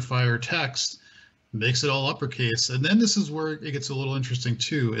identifier text, makes it all uppercase. And then this is where it gets a little interesting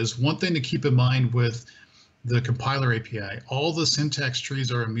too, is one thing to keep in mind with the compiler API, all the syntax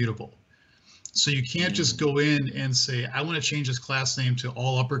trees are immutable. So you can't just go in and say, I want to change this class name to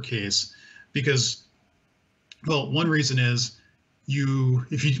all uppercase, because, well, one reason is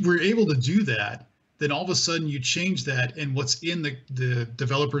if you were able to do that, then all of a sudden you change that, and what's in the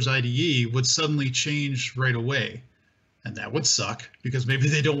developer's IDE would suddenly change right away. And that would suck, because maybe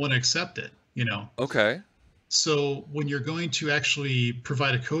they don't want to accept it, you know? Okay. So when you're going to actually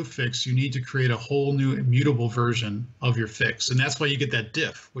provide a code fix, you need to create a whole new immutable version of your fix. And that's why you get that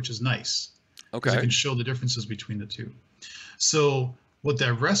diff, which is nice. because it Okay. can show the differences between the two. So what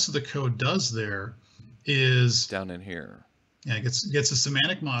that rest of the code does there is, Down in here. yeah, it gets a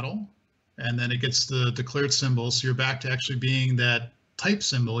semantic model, and then it gets the declared symbol. So you're back to actually being that type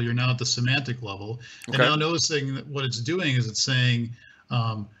symbol. You're now at the semantic level. And Okay. now noticing that what it's doing is it's saying,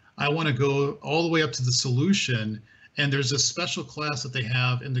 I want to go all the way up to the solution. And there's a special class that they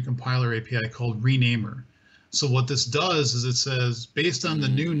have in the compiler API called renamer. So what this does is it says, based on the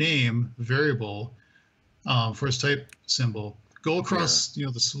new name variable for its type symbol, go across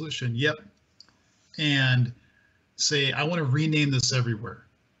the solution. Yep. And say, I want to rename this everywhere.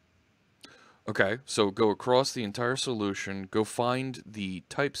 Okay, so go across the entire solution, go find the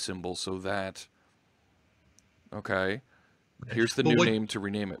type symbol so that, okay, here's the new name to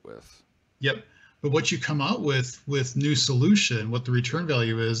rename it with. Yep. But what you come out with new solution, what the return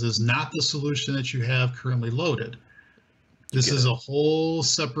value is not the solution that you have currently loaded. This is a whole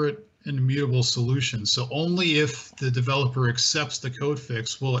separate and immutable solution. So only if the developer accepts the code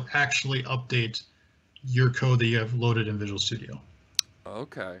fix will it actually update your code that you have loaded in Visual Studio.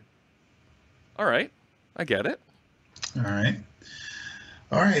 Okay. All right. I get it. All right.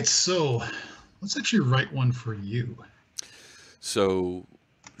 All right. So let's actually write one for you. So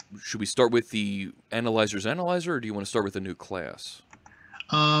should we start with the analyzer's analyzer, or do you want to start with a new class?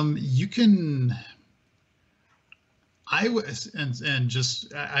 You can. Just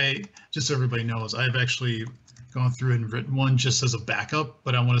so everybody knows, I've actually gone through and written one just as a backup,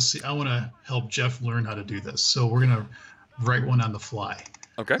 but I want to help Jeff learn how to do this. So we're gonna write one on the fly.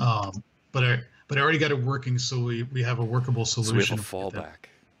 Okay. But I already got it working, so we have a workable solution. So we have a fallback.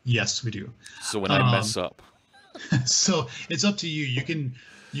 Yes, we do. So when I mess up. So it's up to you. You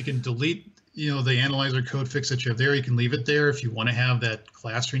can delete the analyzer code fix that you have there. You can leave it there. If you want to have that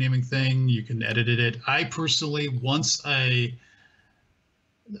class renaming thing, you can edit it. I personally,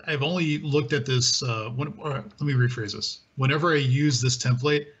 I've only looked at this, let me rephrase this. Whenever I use this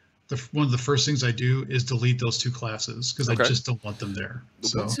template, one of the first things I do is delete those two classes because I just don't want them there.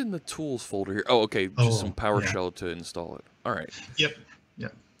 So. What's in the tools folder here? Oh, okay, just some PowerShell to install it. All right. Yep.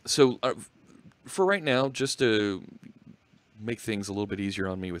 Yep. So for right now, just to make things a little bit easier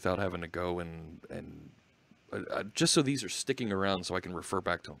on me without having to go and just so these are sticking around so I can refer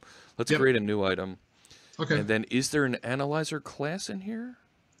back to them. Let's create a new item. Okay. And then is there an analyzer class in here?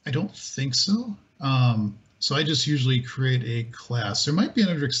 I don't think so. So I just usually create a class. There might be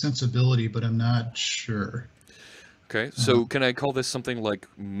another extensibility, but I'm not sure. Okay. So can I call this something like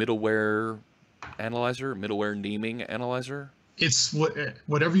middleware analyzer, middleware naming analyzer? It's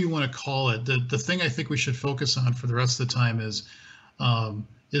whatever you want to call it. The thing I think we should focus on for the rest of the time is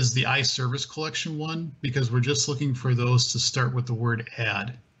the iService collection one, because we're just looking for those to start with the word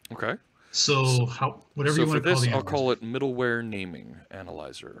add. Okay. So whatever you want to call the analyzer. I'll call it middleware naming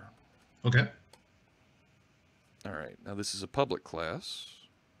analyzer. Okay. All right. Now this is a public class.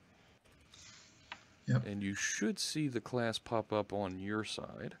 Yep. And you should see the class pop up on your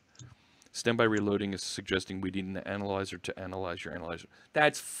side. Standby reloading is suggesting we need an analyzer to analyze your analyzer.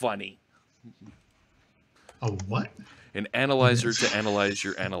 That's funny. A what? An analyzer to analyze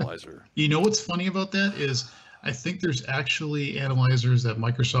your analyzer. You know what's funny about that is I think there's actually analyzers that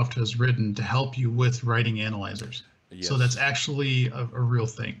Microsoft has written to help you with writing analyzers. Yes. So that's actually a real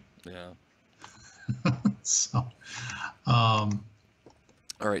thing. Yeah. So, all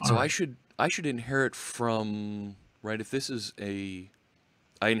right. So I should inherit from, right? If this is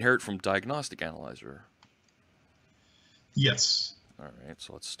I inherit from diagnostic analyzer. Yes. All right.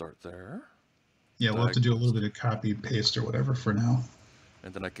 So let's start there. Yeah, we'll have to do a little bit of copy, paste, or whatever for now.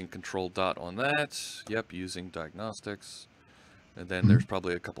 And then I can control dot on that. Yep, using diagnostics. And then there's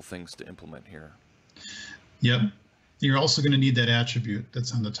probably a couple things to implement here. Yep. You're also going to need that attribute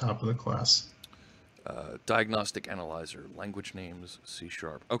that's on the top of the class. Diagnostic analyzer, language names, C#.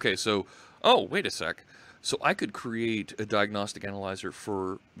 Okay, so, oh, wait a sec. So I could create a diagnostic analyzer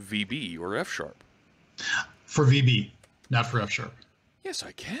for VB or F#. For VB, not for F#. Yes,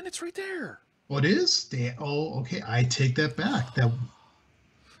 I can. It's right there. Oh, it is? Oh, okay. I take that back. That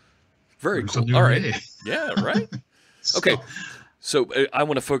very cool. All right. Yeah, right? Okay. So I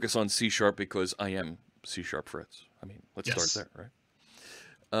want to focus on C# because I am C# Fritz. I mean, let's start there, right?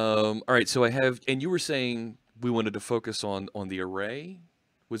 All right. So I have, and you were saying we wanted to focus on the array.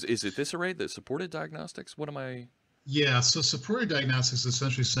 Is it this array, the supported diagnostics? What am I? Yeah. So supported diagnostics is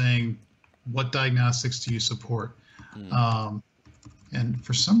essentially saying what diagnostics do you support? And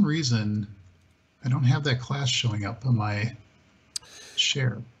for some reason, I don't have that class showing up on my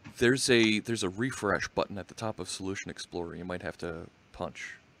share. There's a refresh button at the top of Solution Explorer. You might have to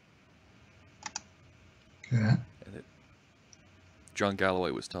punch. Okay. John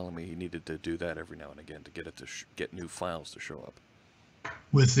Galloway was telling me he needed to do that every now and again to get it to get new files to show up.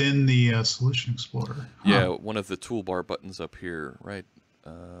 Within the Solution Explorer. Huh. Yeah, one of the toolbar buttons up here, right?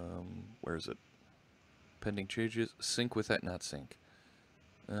 Where is it? Pending changes. Sync with that, not sync.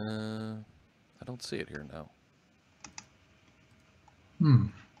 I don't see it here now.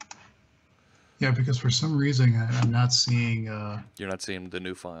 Yeah, because for some reason I'm not seeing... You're not seeing the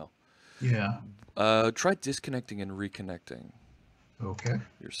new file. Yeah. Try disconnecting and reconnecting. Okay.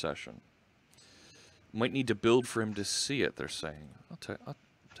 Your session. Might need to build for him to see it, they're saying. I'll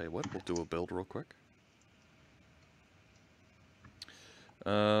tell you what, we'll do a build real quick.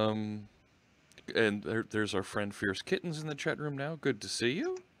 And there's our friend Fierce Kittens in the chat room now. Good to see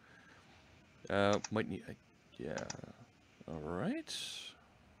you. Might need... yeah. Alright.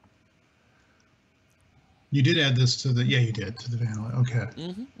 You did add this to the... Yeah, you did, to the vanilla. Okay.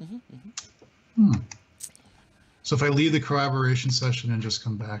 So if I leave the collaboration session and just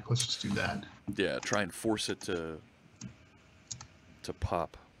come back, let's just do that. Yeah, try and force it to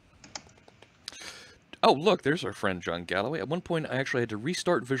pop. Oh, look, there's our friend John Galloway. At one point, I actually had to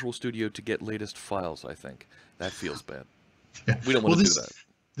restart Visual Studio to get latest files, I think. That feels bad. Yeah. We don't want to do that.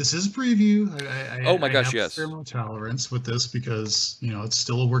 This is a preview. Oh my gosh, I have yes. thermal tolerance with this because, you know, it's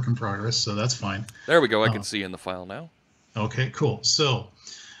still a work in progress, so that's fine. There we go. I can see in the file now. Okay, cool. So,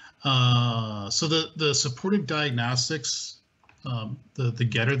 the supported diagnostics, the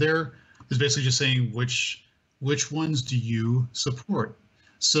getter there is basically just saying which ones do you support.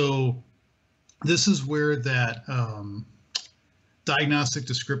 So this is where that diagnostic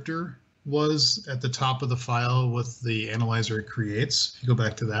descriptor was at the top of the file with the analyzer it creates. If you go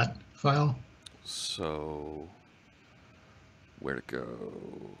back to that file. So, where to go?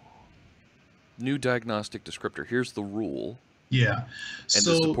 New diagnostic descriptor. Here's the rule. Yeah. And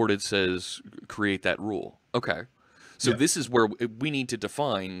the supported says create that rule. Okay. So this is where we need to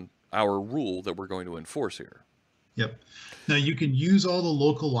define our rule that we're going to enforce here. Yep. Now you can use all the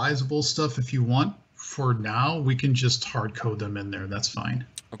localizable stuff if you want. For now, we can just hard code them in there. That's fine.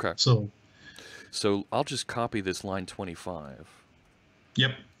 Okay. So I'll just copy this line 25.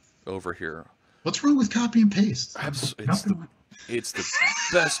 Yep. Over here. What's wrong with copy and paste? It's the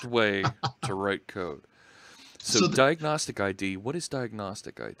best way to write code. So diagnostic ID, what is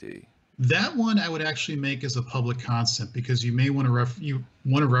diagnostic ID? That one I would actually make as a public constant because you may want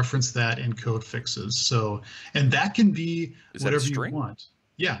to reference that in code fixes. So, and that can be whatever you want.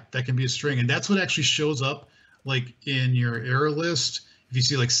 Yeah, that can be a string, and that's what actually shows up like in your error list. If you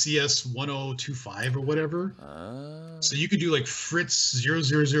see like CS 1025 or whatever, so you could do like Fritz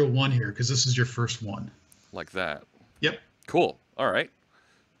 0001 here because this is your first one. Like that. Yep. Cool. All right.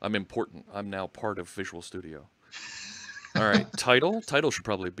 I'm important. I'm now part of Visual Studio. All right. Title should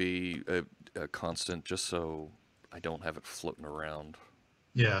probably be a constant, just so I don't have it floating around.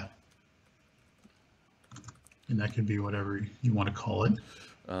 Yeah. And that can be whatever you want to call it.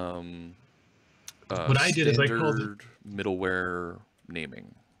 What I did is I called it middleware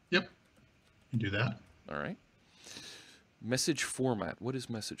naming. Yep. You do that. All right. Message format. What is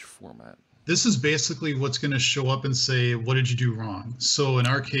message format? This is basically what's going to show up and say, what did you do wrong? So in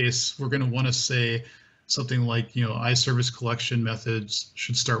our case, we're going to want to say something like, you know, iService collection methods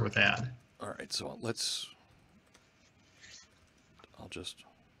should start with add. All right. So I'll just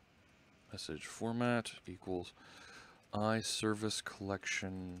message format equals iService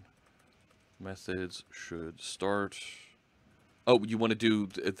collection methods should start. Oh, you want to do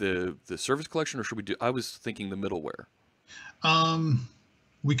the service collection, or should we do? I was thinking the middleware.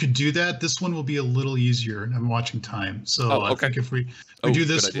 We could do that. This one will be a little easier. I'm watching time, so I think if we do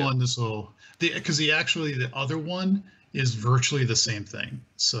this one, this will because the other one is virtually the same thing.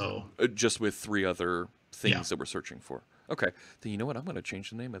 So just with 3 other things that we're searching for. Okay, then you know what? I'm going to change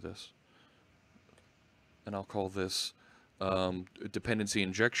the name of this, and I'll call this dependency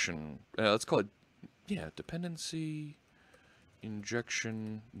injection. Let's call it dependency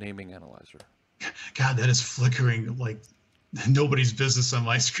injection naming analyzer. God, that is flickering like nobody's business on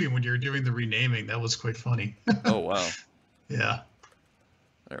my screen when you're doing the renaming. That was quite funny. Oh, wow. Yeah.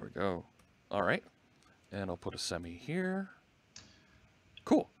 There we go. All right. And I'll put a semi here.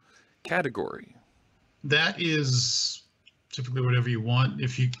 Cool. Category. That is typically whatever you want.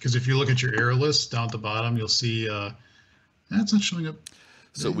 Because if you look at your error list down at the bottom, you'll see that's not showing up.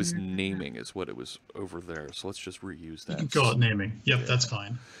 So it was naming is what it was over there. So let's just reuse that. You can call it naming. Yep, that's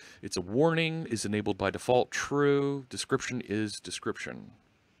fine. It's a warning, is enabled by default, true. Description is description.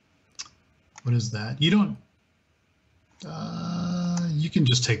 What is that? You don't, you can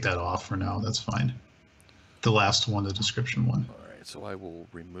just take that off for now. That's fine. The last one, the description one. All right, so I will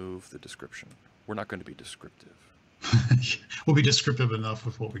remove the description. We're not going to be descriptive. We'll be descriptive enough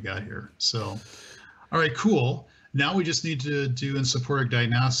with what we got here. So, all right, cool. Now we just need to do in support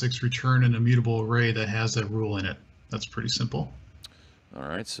diagnostics, return an immutable array that has that rule in it. That's pretty simple. All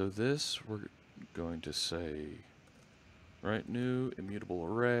right, so this we're going to say, right, new immutable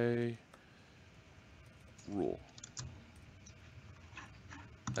array rule.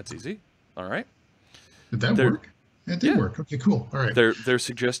 That's easy. All right. Did that work? It did work. Okay, cool. All right. They're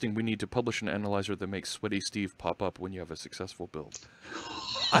suggesting we need to publish an analyzer that makes Sweaty Steve pop up when you have a successful build.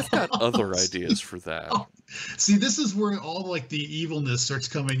 I've got other ideas for that. Oh, see, this is where all like the evilness starts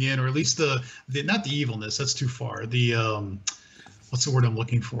coming in, or at least the not the evilness. That's too far. The what's the word I'm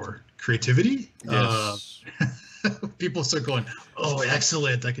looking for? Creativity. Yes. People start going, "Oh,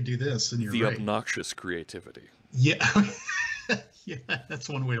 excellent! I could do this," and you're the right. Obnoxious creativity. Yeah, yeah, that's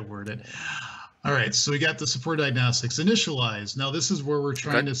one way to word it. All right, so we got the support diagnostics initialize. Now this is where we're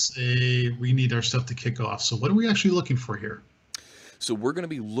trying to say we need our stuff to kick off. So what are we actually looking for here? So we're going to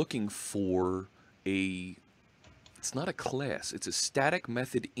be looking for it's not a class, it's a static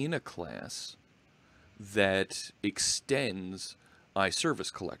method in a class that extends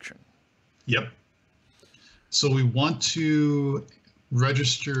iService collection. Yep. So we want to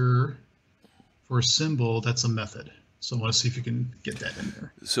register for a symbol that's a method. So I want to see if you can get that in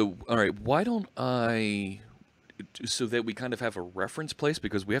there. So, all right, why don't so that we kind of have a reference place,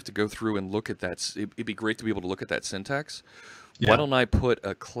 because we have to go through and look at that. It'd be great to be able to look at that syntax. Yeah. Why don't I put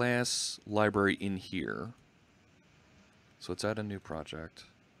a class library in here? So let's add a new project.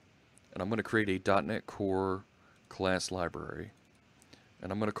 And I'm going to create a .NET Core class library.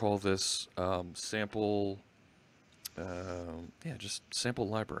 And I'm going to call this sample, just sample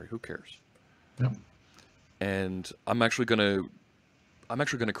library. Who cares? Yep. And I'm actually going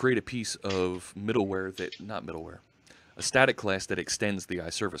to create a piece of middleware a static class that extends the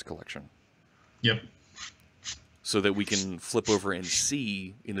iService collection. Yep. So that we can flip over and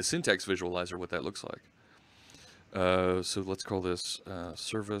see in the syntax visualizer what that looks like. So let's call this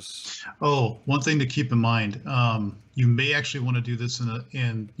service. Oh, one thing to keep in mind, you may actually want to do this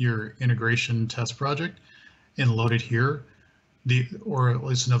in your integration test project and load it here. Or at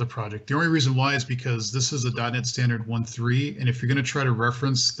least another project. The only reason why is because this is a .NET Standard 1.3, and if you're going to try to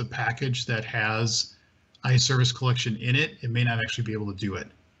reference the package that has iService collection in it, it may not actually be able to do it.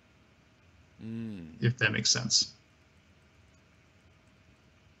 If that makes sense.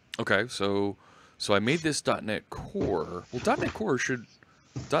 Okay, so I made this .NET Core. Well, .NET Core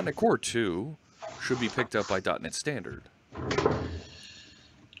 2 should be picked up by .NET Standard.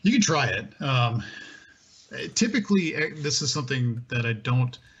 You can try it. Typically, this is something that I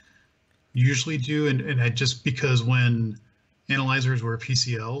don't usually do, and I just because when analyzers were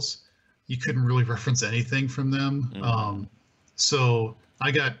PCLs, you couldn't really reference anything from them. So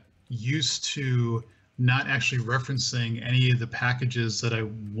I got used to not actually referencing any of the packages that I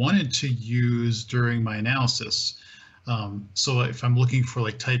wanted to use during my analysis. So if I'm looking for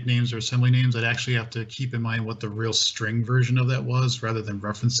like type names or assembly names, I'd actually have to keep in mind what the real string version of that was rather than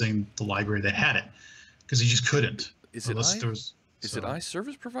referencing the library that had it. Because you just couldn't. Is it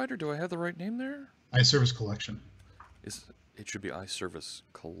iService Provider? Do I have the right name there? iService Collection. It should be iService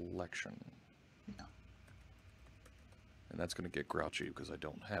Collection. Yeah. And that's going to get grouchy because I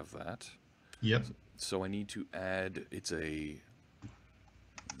don't have that. Yep. So I need to add. It's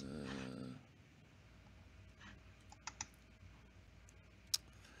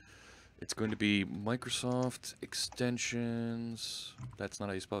going to be Microsoft extensions. That's not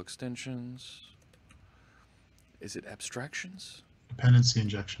how you spell extensions. Is it abstractions? Dependency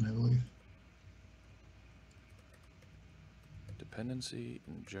injection, I believe. Dependency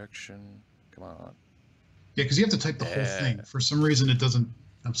injection. Come on. Yeah, because you have to type the whole thing. For some reason, it doesn't.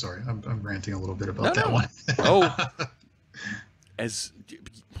 I'm sorry. I'm ranting a little bit about that one.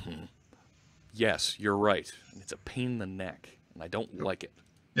 Yes, you're right. It's a pain in the neck, and I don't like it.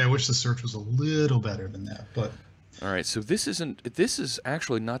 Yeah, I wish the search was a little better than that, but. All right, so this is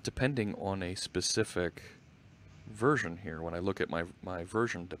actually not depending on a specific version here when I look at my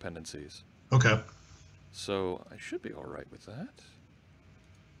version dependencies. Okay. So I should be all right with that.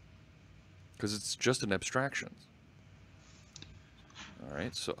 Because it's just an abstraction. All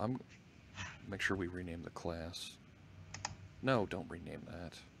right, so make sure we rename the class. No, don't rename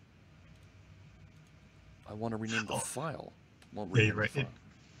that. I want to rename the file. Yeah, you're right.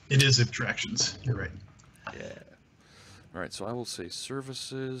 It is abstractions. You're right. Yeah. All right, so I will say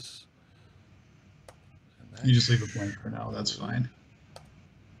services. You just leave it blank for now. That's fine.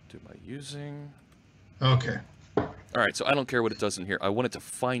 Do my using. Okay. All right, so I don't care what it does in here. I want it to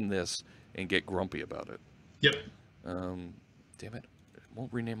find this and get grumpy about it. Yep. Damn it. It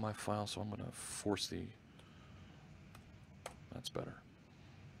won't rename my file, so I'm going to force the That's better.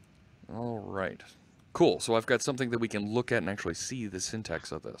 All right. Cool. So I've got something that we can look at and actually see the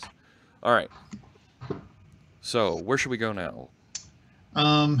syntax of this. All right. So where should we go now?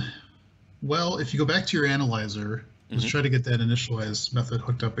 Well, if you go back to your analyzer, let's try to get that initialize method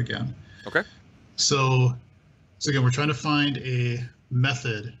hooked up again. Okay. So again, we're trying to find a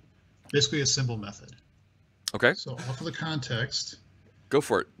method, basically a symbol method. Okay. So off of the context. Go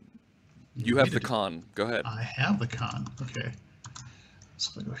for it. You have the con. Go ahead. I have the con. Okay.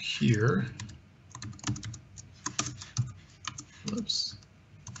 So I go here. Whoops.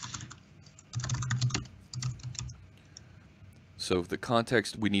 So the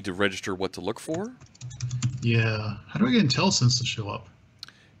context, we need to register what to look for. Yeah. How do I get IntelliSense to show up?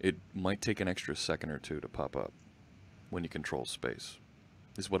 It might take an extra second or two to pop up when you control space,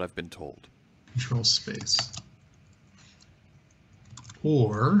 is what I've been told. Control space.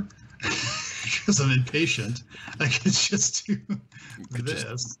 Or, because I'm impatient, I could just do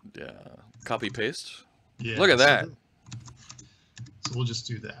this. Yeah. Copy paste. Yeah. Look at that. So we'll just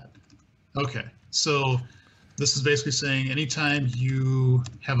do that. Okay. So this is basically saying anytime you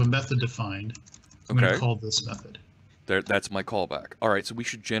have a method defined, I'm going to call this method. That's my callback. All right. So we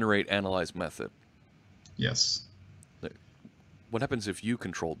should generate analyze method. Yes. What happens if you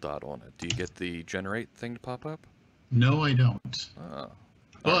control dot on it? Do you get the generate thing to pop up? No, I don't.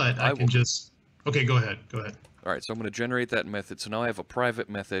 But I can just... Okay, go ahead. Go ahead. All right, so I'm going to generate that method. So now I have a private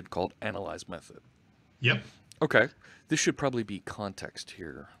method called analyze method. Yep. Okay. This should probably be context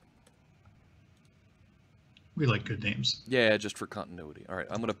here. We like good names. Yeah, just for continuity. All right,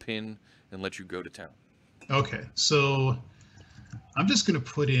 I'm going to pin and let you go to town. Okay, so I'm just going to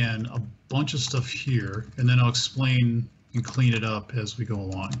put in a bunch of stuff here, and then I'll explain and clean it up as we go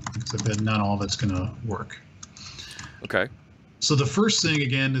along, because I bet not all of it's going to work. Okay. So the first thing,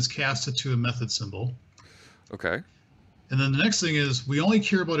 again, is cast it to a method symbol. Okay. And then the next thing is we only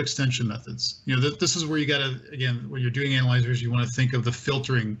care about extension methods. You know, this is where you got to, again, when you're doing analyzers, you want to think of the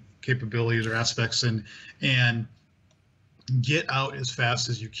filtering capabilities or aspects and get out as fast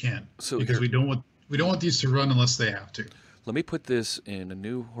as you can. So because we don't want these to run unless they have to. Let me put this in a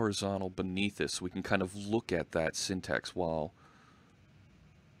new horizontal beneath this so we can kind of look at that syntax while...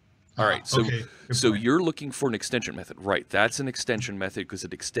 All right, so okay, so you're looking for an extension method. Right, that's an extension method because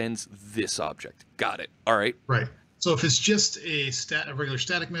it extends this object. Got it. All right. Right. So if it's just a regular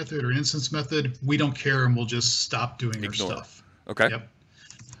static method or an instance method, we don't care and we'll just stop doing our stuff. Okay. Yep.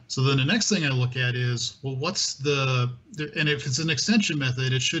 So then the next thing I look at is, well, what's and if it's an extension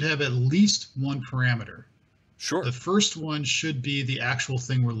method, it should have at least one parameter. Sure. The first one should be the actual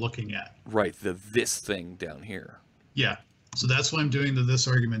thing we're looking at. Right, this thing down here. Yeah. So that's why I'm doing the this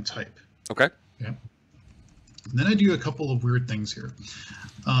argument type. Okay. Yeah. And then I do a couple of weird things here.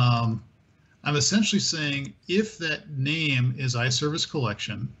 I'm essentially saying if that name is iService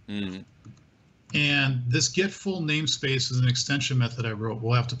collection, and this get full namespace is an extension method I wrote.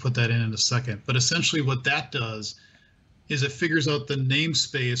 We'll have to put that in a second. But essentially what that does is it figures out the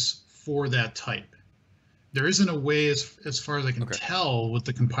namespace for that type. There isn't a way, as far as I can tell, with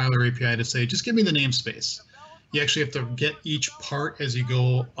the compiler API to say, just give me the namespace. You actually have to get each part as you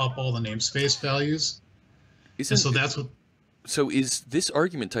go up all the namespace values. So is this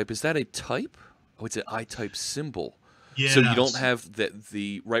argument type, is that a type? Oh, it's an I-type symbol. Yeah. So you don't have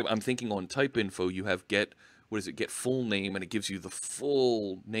right, I'm thinking on type info, you have get full name, and it gives you the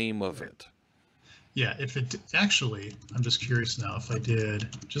full name of it. Yeah, if it actually, I'm just curious now if I did,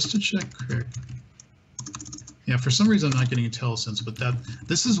 just to check quick. Yeah, for some reason I'm not getting IntelliSense, but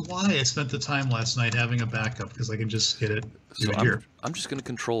this is why I spent the time last night having a backup, because I can just get it here. I'm just going to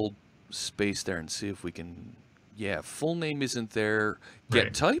control space there and see if we can. Yeah, full name isn't there.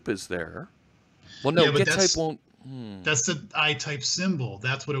 Get type is there. Well, no, get type won't. That's the I-type symbol.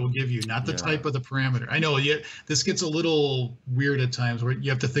 That's what it will give you, not the type of the parameter. I know. This gets a little weird at times where you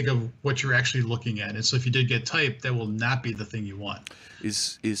have to think of what you're actually looking at. And so if you did get type, that will not be the thing you want.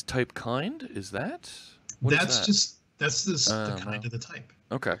 Is type kind? Is that? That's the kind of the type.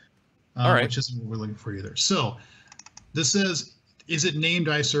 Okay. All right. Which isn't what we're looking for either. So this says, is it named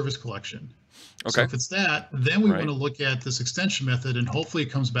iService collection? Okay. So if it's that, then we want to look at this extension method, and hopefully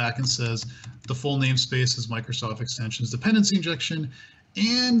it comes back and says the full namespace is Microsoft Extensions dependency injection,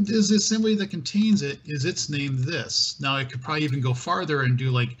 and is the assembly that contains it, is its name this? Now it could probably even go farther and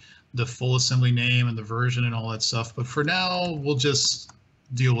do like the full assembly name and the version and all that stuff, but for now we'll just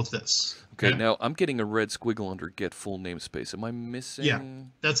deal with this. Okay, now I'm getting a red squiggle under get full namespace. Am I missing? Yeah,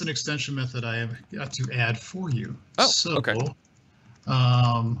 that's an extension method I have got to add for you. Oh, so, okay.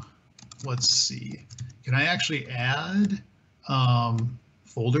 Let's see. Can I actually add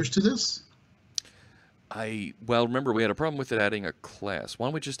folders to this? Well, remember we had a problem with it adding a class. Why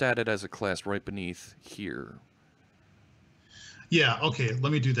don't we just add it as a class right beneath here? Yeah, okay,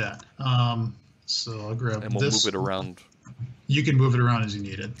 let me do that. So I'll grab And we'll move this. it around. You can move it around as you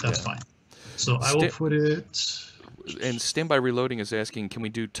need it. That's Yeah. fine. So I will put it. And standby reloading is asking, can we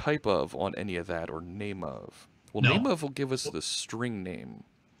do type of on any of that or name of? Well, No. name of will give us the string name.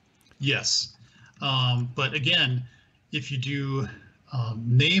 Yes. But again, if you do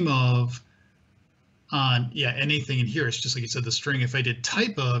name of on anything in here, it's just like you said, the string. If I did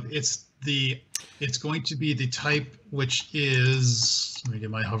type of, it's going to be the type, which is, let me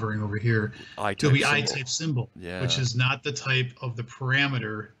get my hovering over here. It'll be I-type symbol, Yeah. which is not the type of the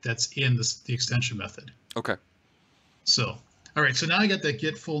parameter that's in the extension method. Okay. So, all right. So now I got that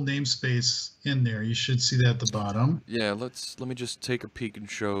get full namespace in there. You should see that at the bottom. Yeah. Let me just take a peek and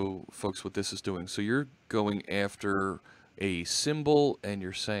show folks what this is doing. So you're going after a symbol and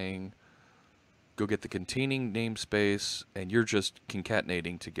you're saying, go get the containing namespace, and you're just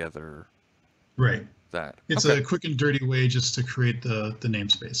concatenating together. Right. That. It's a quick and dirty way just to create the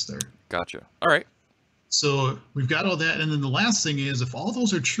namespace there. Gotcha. All right. So we've got all that. And then the last thing is, if all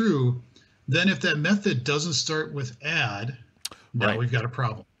those are true, then if that method doesn't start with add, now we've got a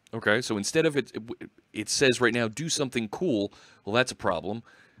problem. Okay. So instead of it says right now, do something cool. Well, that's a problem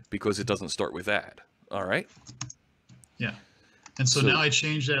because it doesn't start with add. All right. Yeah. And so now I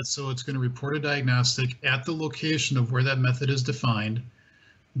change that so it's going to report a diagnostic at the location of where that method is defined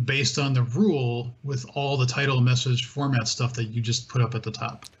based on the rule with all the title message format stuff that you just put up at the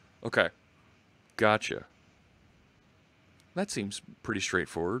top. Okay. Gotcha. That seems pretty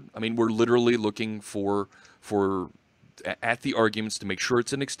straightforward. I mean, we're literally looking for at the arguments to make sure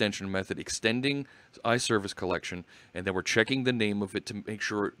it's an extension method, extending iService collection, and then we're checking the name of it to make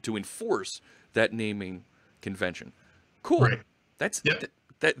sure to enforce that naming convention. Cool. Right.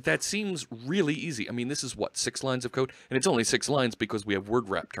 That seems really easy. I mean, this is what, 6 lines of code, and it's only 6 lines because we have word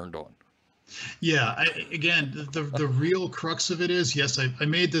wrap turned on. Yeah, again, the real crux of it is, yes, I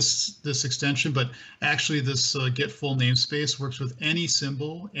made this extension, but actually this get full namespace works with any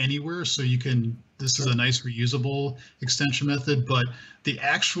symbol anywhere, so you can, this is a nice reusable extension method, but the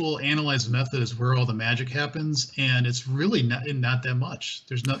actual analyze method is where all the magic happens, and it's really not that much.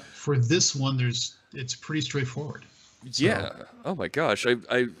 There's not, for this one, it's pretty straightforward. So. Yeah. Oh my gosh,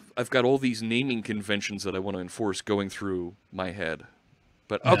 I've got all these naming conventions that I want to enforce going through my head,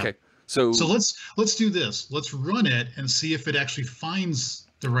 but okay. So let's do this. Let's run it and see if it actually finds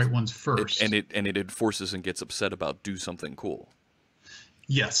the right ones first. And it enforces and gets upset about do something cool.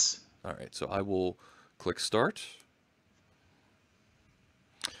 Yes. All right. So I will click start.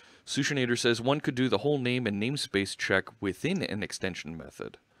 Sushinator says one could do the whole name and namespace check within an extension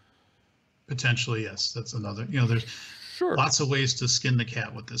method. Potentially, yes. That's another. There's lots of ways to skin the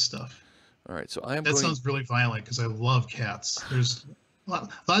cat with this stuff. All right. So that sounds really violent because I love cats. There's a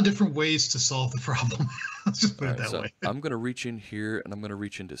lot of different ways to solve the problem. Let's just put it that way. I'm going to reach in here and I'm going to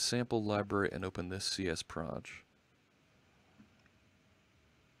reach into sample library and open this CS proj.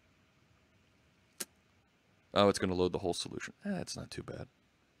 Oh, it's going to load the whole solution. That's not too bad.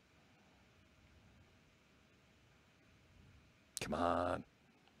 Come on.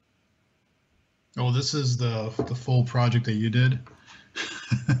 Oh, this is the full project that you did.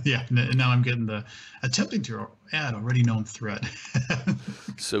 Yeah, and now I'm getting the attempting to add already known thread.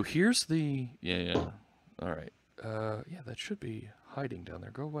 So here's the all right. Yeah, that should be hiding down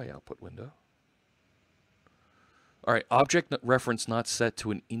there. Go away, output window. All right, object reference not set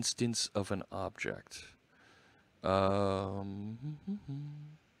to an instance of an object. That's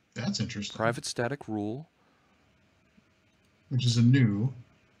interesting. Private static rule, which is a new.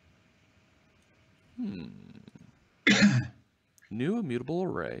 New immutable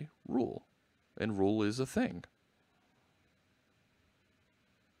array rule, and rule is a thing.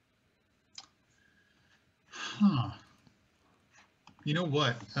 Huh. You know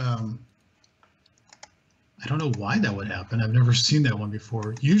what? I don't know why that would happen. I've never seen that one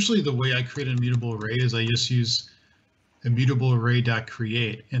before. Usually the way I create an immutable array is I just use immutable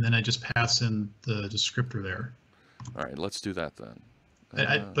array.create, and then I just pass in the descriptor there. All right, let's do that then.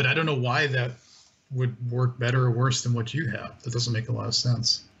 But I don't know why that would work better or worse than what you have. That doesn't make a lot of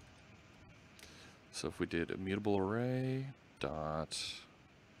sense. So if we did immutable array dot.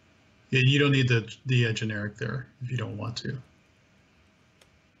 Yeah, you don't need the generic there if you don't want to.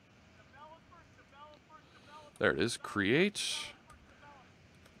 There it is. Create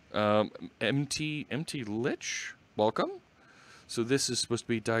empty lich. Welcome. So this is supposed to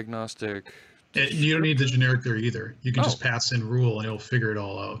be diagnostic. And you don't need the generic there either. You can just pass in rule and it'll figure it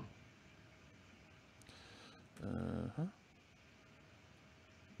all out.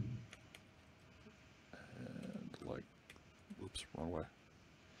 Oops, wrong way.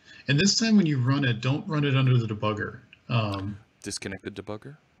 And this time when you run it, don't run it under the debugger. Disconnect the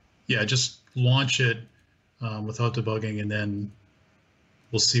debugger? Yeah, just launch it without debugging, and then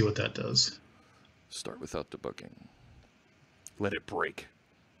we'll see what that does. Start without debugging. Let it break.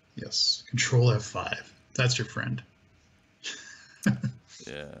 Yes, Control F5. That's your friend.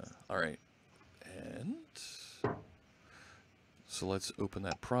 Yeah, all right. And so let's open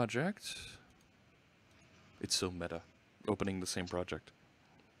that project. It's so meta, opening the same project.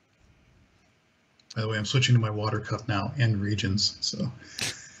 By the way, I'm switching to my water cup now and regions, so.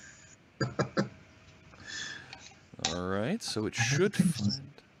 All right, so it should find...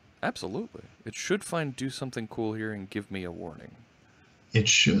 Absolutely. It should find do something cool here and give me a warning. It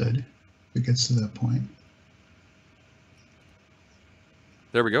should, if it gets to that point.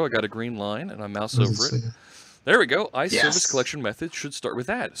 There we go. I got a green line, and I mouse over it. There we go. iService collection method should start with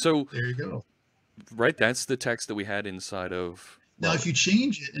that. So there you go. Right, that's the text that we had inside of... Now, if you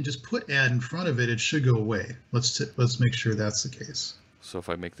change it and just put add in front of it, it should go away. Let's make sure that's the case. So if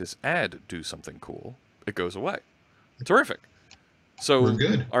I make this add do something cool, it goes away. Terrific. So we're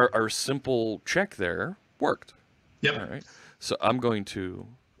good. Our simple check there worked. Yep. All right. So I'm going to...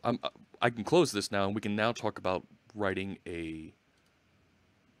 I can close this now, and we can now talk about writing a...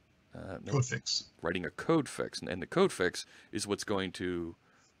 code fix. Writing a code fix. And the code fix is what's going to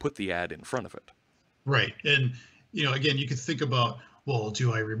put the add in front of it. Right. And, again, you could think about, well,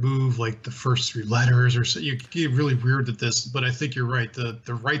 do I remove like the first 3 letters or so? You get really weird at this, but I think you're right.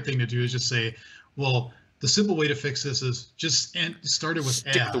 The right thing to do is just say, well, the simple way to fix this is just start it with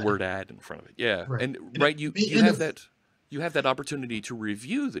Stick add. the word add in front of it. Yeah. Right. And right, you have that opportunity to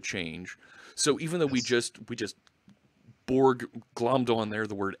review the change. So even though we just Borg glommed on there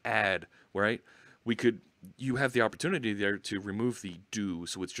the word add, right? You have the opportunity there to remove the do,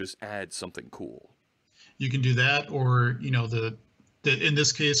 so it's just add something cool. You can do that, or in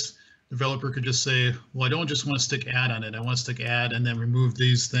this case, the developer could just say, well, I don't just want to stick add on it. I want to stick add and then remove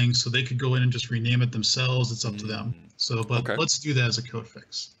these things, so they could go in and just rename it themselves. It's up to them. So, but let's do that as a code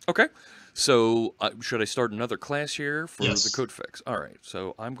fix. Okay. So should I start another class here for Yes. the code fix? All right.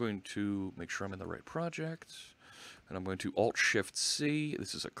 So I'm going to make sure I'm in the right project, and I'm going to Alt-Shift-C.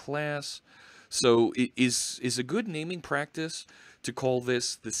 This is a class. So is a good naming practice to call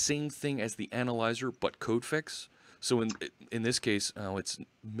this the same thing as the analyzer, but code fix? So in this case, it's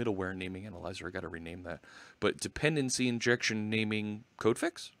middleware naming analyzer. I got to rename that. But dependency injection naming code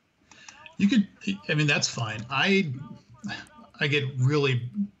fix? You could, that's fine. I get really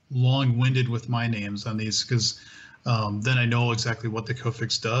long-winded with my names on these because then I know exactly what the code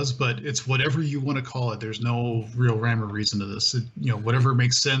fix does, but it's whatever you want to call it. There's no real rhyme or reason to this. Whatever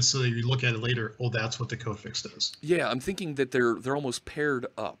makes sense so that you look at it later, oh, that's what the code fix does. Yeah, I'm thinking that they're almost paired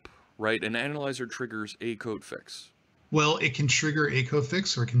up, right? An analyzer triggers a code fix. Well, it can trigger a code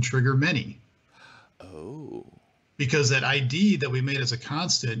fix or it can trigger many. Oh. Because that ID that we made as a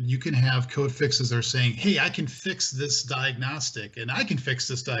constant, you can have code fixes that are saying, hey, I can fix this diagnostic and I can fix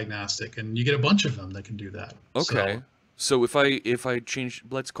this diagnostic. And you get a bunch of them that can do that. Okay. So if I change,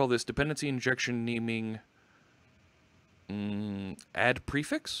 let's call this dependency injection naming add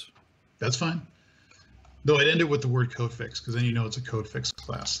prefix? That's fine. Though I'd end it with the word code fix because then you know it's a code fix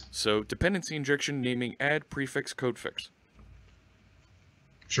class. So dependency injection naming add prefix code fix.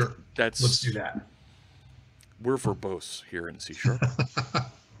 Sure. Let's do that. We're verbose here in C#.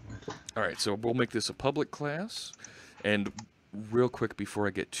 All right, so we'll make this a public class. And real quick, before I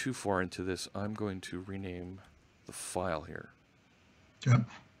get too far into this, I'm going to rename the file here. Okay.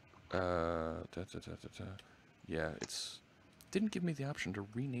 Yeah, didn't give me the option to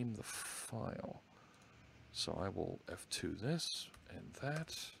rename the file. So I will F2 this and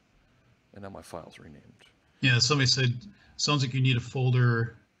that, and now my file's renamed. Yeah, somebody said, sounds like you need a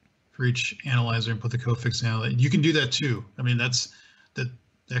folder for each analyzer and put the code fix analyzer. You can do that too. That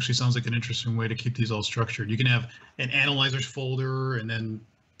actually sounds like an interesting way to keep these all structured. You can have an analyzers folder and then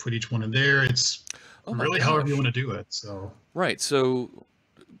put each one in there. It's really however you want to do it. So right. So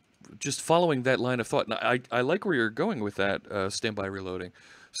just following that line of thought, now, I like where you're going with that standby reloading.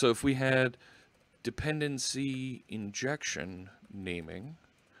 So if we had dependency injection naming,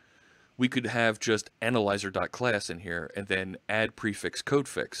 we could have just analyzer.class in here and then add prefix code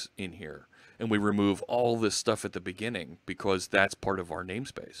fix in here. And we remove all this stuff at the beginning because that's part of our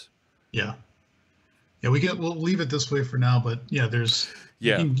namespace. Yeah. Yeah, we'll leave it this way for now, but yeah,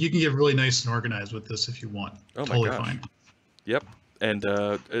 you can get really nice and organized with this if you want. Oh totally my gosh. Fine. Yep. And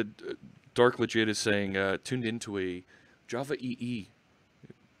Dark Legit is saying tuned into a Java EE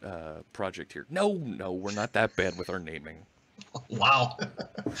project here. No, we're not that bad with our naming. Wow.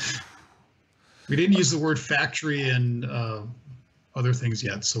 We didn't use the word factory and other things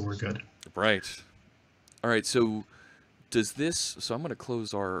yet, so we're good. Right. All right, so does this... So I'm going to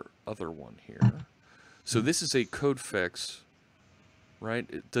close our other one here. So this is a code fix,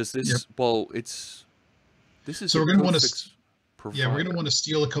 right? Does this... Yep. Well, it's... This is so a we're going to want to... Yeah, we're going to want to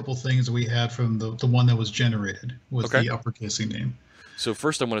steal a couple things we had from the one that was generated with the uppercasing name. So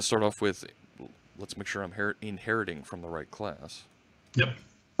first I'm going to start off with... Let's make sure I'm inheriting from the right class. Yep.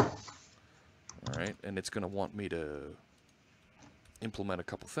 All right, and it's going to want me to implement a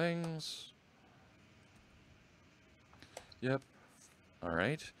couple things. Yep. All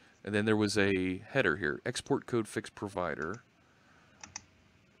right. And then there was a header here, export code fix provider,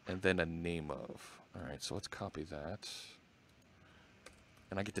 and then a name of. All right, so let's copy that.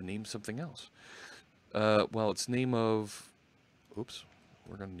 And I get to name something else. Well, it's name of... Oops,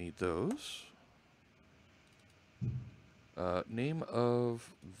 we're going to need those. Name of...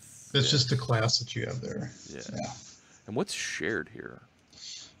 That's just the class that you have there. Yeah. And what's shared here?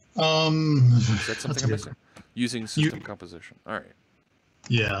 Is that something I'm missing? Using system composition. All right.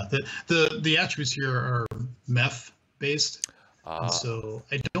 Yeah. The attributes here are meth based. So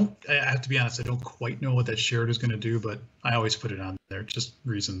I have to be honest, I don't quite know what that shared is going to do, but I always put it on there, just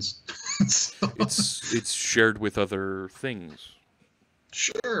reasons. So. It's shared with other things.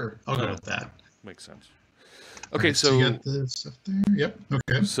 Sure. I'll go with that. Makes sense. Okay, right, so you got the stuff there. Yep.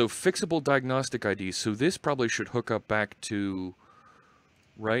 Okay. So fixable diagnostic ID. So this probably should hook up back to,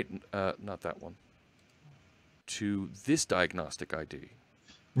 right? Not that one. To this diagnostic ID.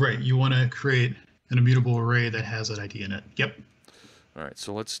 Right. You want to create an immutable array that has that ID in it. Yep. All right.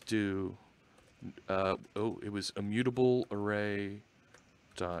 So let's do. It was immutable array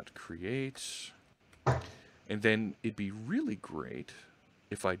dot create, and then it'd be really great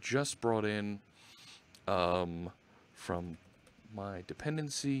if I just brought in. From my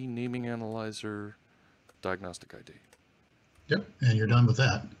dependency, naming analyzer, diagnostic ID. Yep, and you're done with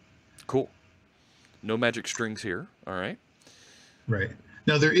that. Cool. No magic strings here. All right. Right.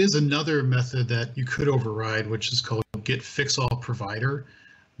 Now there is another method that you could override, which is called getFixAllProvider.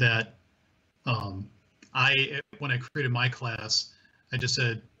 That when I created my class, I just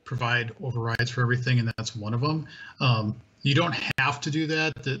said provide overrides for everything, and that's one of them. You don't have to do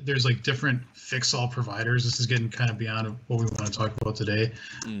that. There's like different fix-all providers. This is getting kind of beyond what we want to talk about today,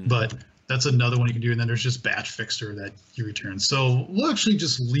 but that's another one you can do. And then there's just batch fixer that you return. So we'll actually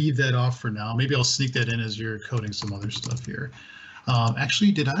just leave that off for now. Maybe I'll sneak that in as you're coding some other stuff here.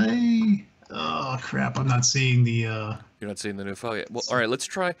 Actually, did I? Oh crap! I'm not seeing the. You're not seeing the new file yet. Well, all right. Let's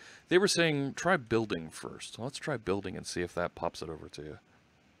try. They were saying try building first. Let's try building and see if that pops it over to you.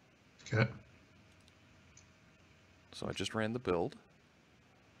 Okay. So I just ran the build.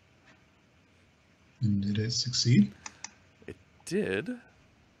 And did it succeed? It did,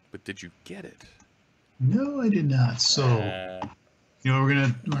 but did you get it? No, I did not. So, you know, we're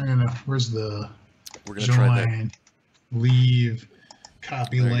gonna. Where's the? We're gonna try that. Leave.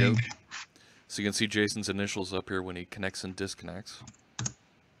 Copy there link. So you can see Jason's initials up here when he connects and disconnects.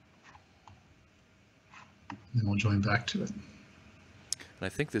 Then we'll join back to it. And I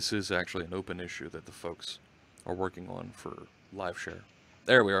think this is actually an open issue that the folks are working on for live share.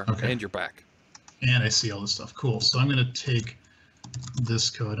 There we are. Okay. And you're back. And I see all this stuff. Cool. So I'm going to take this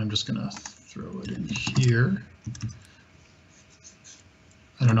code. I'm just going to throw it in here.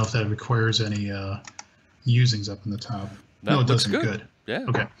 I don't know if that requires any usings up in the top. No, it doesn't. Good. Yeah.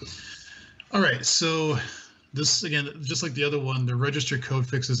 Okay. All right. So this, again, just like the other one, the register code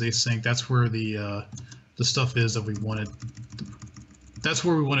fixes async. That's where the stuff is that we wanted. That's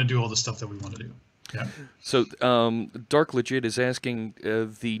where we want to do all the stuff that we want to do. Yeah. So Dark Legit is asking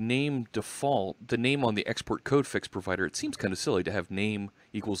the name default, the name on the export code fix provider. It seems kind of silly to have name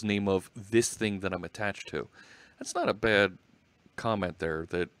equals name of this thing that I'm attached to. That's not a bad comment there.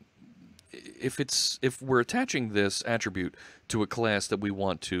 That if we're attaching this attribute to a class that we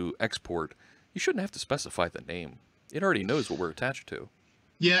want to export, you shouldn't have to specify the name. It already knows what we're attached to.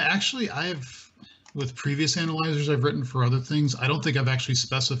 Yeah, actually, with previous analyzers I've written for other things, I don't think I've actually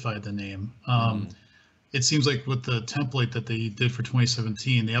specified the name. It seems like with the template that they did for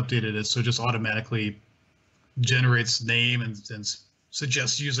 2017, they updated it so it just automatically generates name and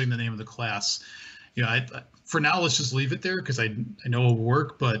suggests using the name of the class. You know, for now, let's just leave it there because I know it'll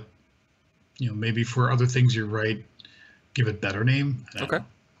work, but you know, maybe for other things you're right, give it better name. Okay.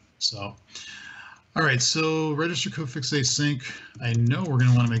 So, all right. So register code fix async. I know we're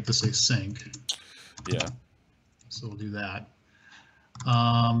going to want to make this async. Yeah. So we'll do that.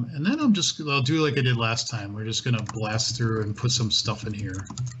 And then I'll do like I did last time. We're just going to blast through and put some stuff in here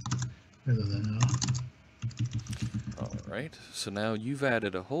rather than. All right. So now you've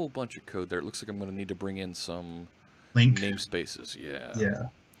added a whole bunch of code there. It looks like I'm going to need to bring in some Link. namespaces. Yeah. Yeah.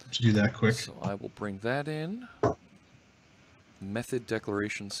 To do that quick. So I will bring that in. Method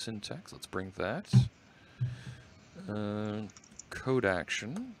declaration syntax. Let's bring that. Code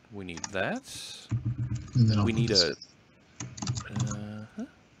action. We need that. And then We need a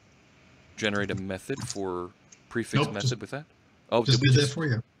generate a method for prefix method with that. Oh, just did that for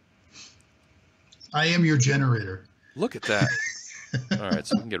you. I am your generator. Look at that. All right,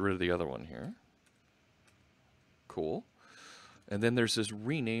 so we can get rid of the other one here. Cool. And then there's this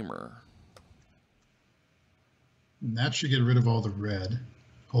renamer. And that should get rid of all the red,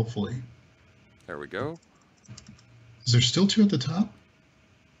 hopefully. There we go. Is there still 2 at the top?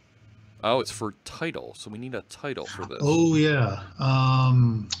 Oh, it's for title. So we need a title for this. Oh, yeah.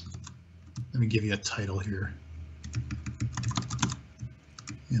 Let me give you a title here.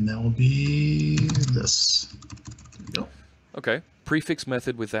 And that will be this. There we go. Okay. Prefix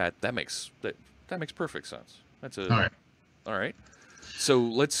method with that. That makes perfect sense. That's a All right. All right. So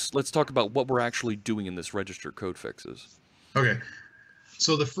let's talk about what we're actually doing in this register code fixes. Okay.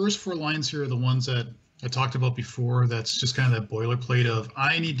 So the first 4 lines here are the ones that I talked about before. That's just kind of that boilerplate of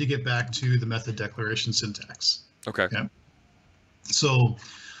I need to get back to the method declaration syntax. Okay. So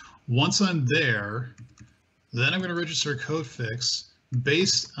once I'm there, then I'm going to register a code fix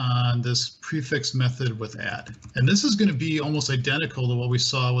based on this prefix method with add. And this is going to be almost identical to what we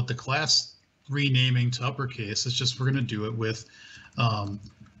saw with the class renaming to uppercase. It's just we're going to do it with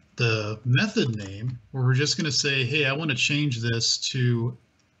the method name, where we're just going to say, hey, I want to change this to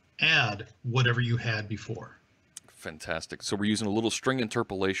add whatever you had before. Fantastic. So we're using a little string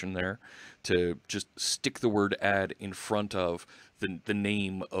interpolation there to just stick the word add in front of the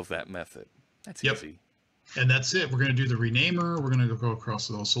name of that method. That's easy. And that's it. We're going to do the renamer. We're going to go across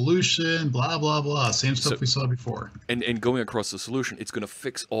the whole solution, blah, blah, blah. Same stuff we saw before. And going across the solution, it's going to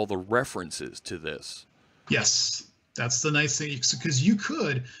fix all the references to this. Yes. That's the nice thing. Because you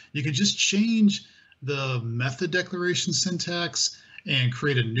could just change the method declaration syntax and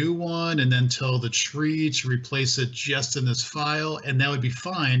create a new one and then tell the tree to replace it just in this file, and that would be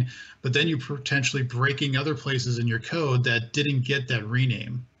fine. But then you're potentially breaking other places in your code that didn't get that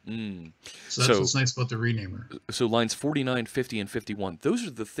rename. So that's what's nice about the renamer. So lines 49, 50, and 51, those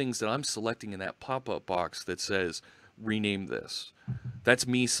are the things that I'm selecting in that pop-up box that says rename this. That's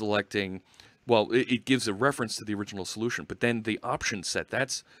me selecting, well, it gives a reference to the original solution, but then the option set,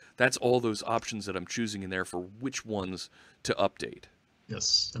 that's all those options that I'm choosing in there for which ones to update.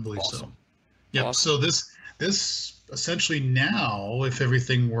 Yes, I believe so. Yeah. Awesome. So this essentially now, if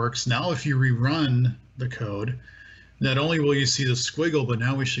everything works, now if you rerun the code, not only will you see the squiggle, but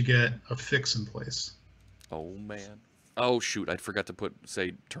now we should get a fix in place. Oh man. Oh shoot, I forgot to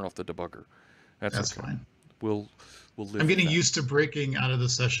turn off the debugger. That's okay. Fine. We'll live. I'm getting used to breaking out of the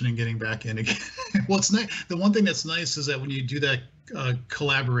session and getting back in again. Well, it's nice. The one thing that's nice is that when you do that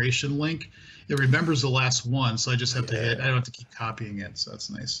collaboration link, it remembers the last one. So I just have to hit. I don't have to keep copying it. So that's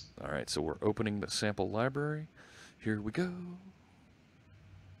nice. All right. So we're opening the sample library. Here we go.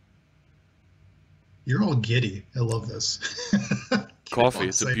 You're all giddy. I love this. Coffee.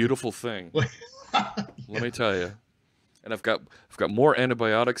 It's a beautiful thing. Let me tell you. And I've got more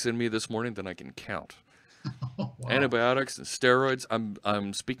antibiotics in me this morning than I can count. Oh, wow. Antibiotics and steroids.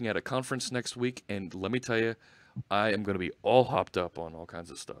 I'm speaking at a conference next week, and let me tell you, I am going to be all hopped up on all kinds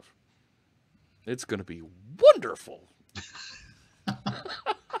of stuff. It's going to be wonderful.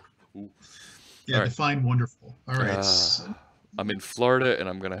 Yeah, right. Define wonderful. All right. I'm in Florida, and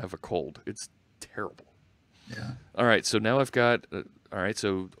I'm going to have a cold. It's terrible. Yeah. All right. So now I've got. All right.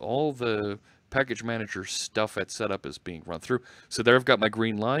 So all the package manager stuff at setup is being run through. So there I've got my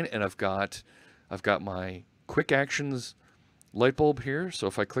green line, and I've got my quick actions light bulb here. So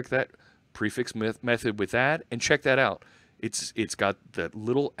if I click that prefix method with add, and check that out, it's got that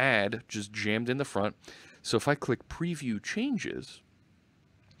little add just jammed in the front. So if I click preview changes,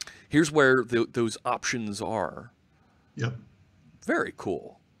 here's where those options are. Yep. Very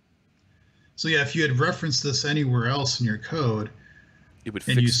cool. So yeah, if you had referenced this anywhere else in your code, it would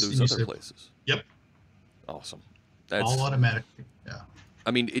fix those other places. Yep. Awesome. That's all automatic. Yeah.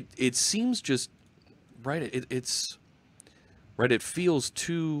 I mean, it seems just right. It's right. It feels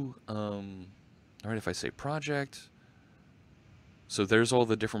too. All right, if I say project. So there's all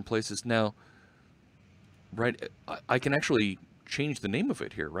the different places now. Right, I can actually change the name of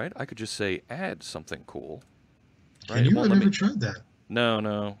it here. Right, I could just say add something cool. Right? Can you? I've never tried that.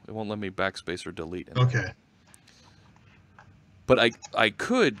 No, it won't let me backspace or delete it. Okay. But I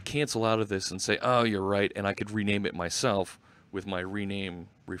could cancel out of this and say, oh, you're right, and I could rename it myself with my rename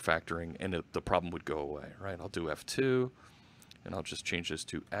refactoring, and the problem would go away, right? I'll do F2, and I'll just change this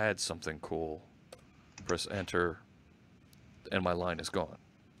to add something cool. Press enter, and my line is gone.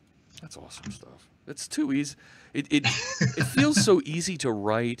 That's awesome stuff. It's too easy. It feels so easy to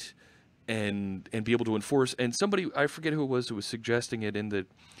write and be able to enforce. And somebody, I forget who it was suggesting it in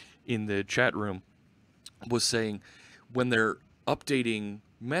the chat room, was saying when they're updating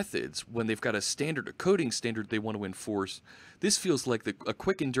methods, when they've got a coding standard they want to enforce, this feels like a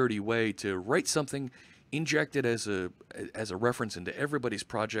quick and dirty way to write something, inject it as a reference into everybody's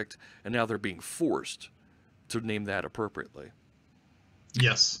project, and now they're being forced to name that appropriately.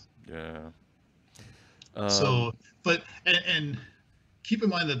 Yes. Yeah. So, but and keep in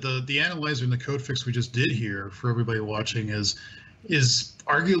mind that the analyzer and the code fix we just did here for everybody watching is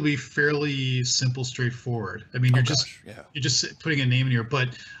arguably fairly simple, straightforward. I mean, you're just putting a name in here, but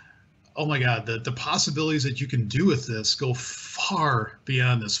oh my God, the possibilities that you can do with this go far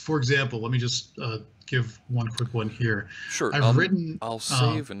beyond this. For example, let me just give one quick one here. Sure. I'll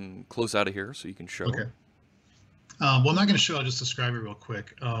save and close out of here so you can show. Okay. Well, I'm not going to show. I'll just describe it real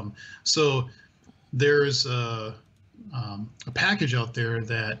quick. So there's a package out there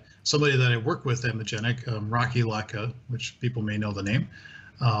that somebody that I work with at Magenic, Rocky Laka, which people may know the name.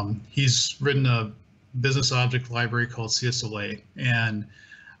 He's written a business object library called CSLA, and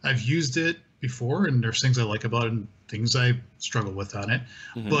I've used it before, and there's things I like about it and things I struggle with on it.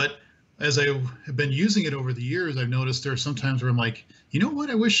 Mm-hmm. But as I have been using it over the years, I've noticed there are some times where I'm like, you know what,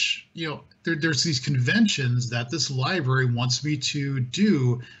 I wish, there's these conventions that this library wants me to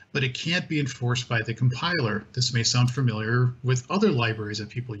do, but it can't be enforced by the compiler. This may sound familiar with other libraries that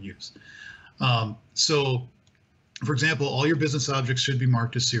people use. So, for example, all your business objects should be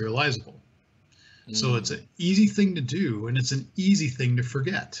marked as serializable. So it's an easy thing to do, and it's an easy thing to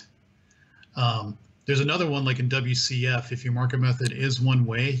forget. There's another one like in WCF, if your mark a method is one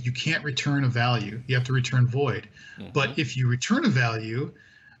way, you can't return a value. You have to return void. Mm-hmm. But if you return a value,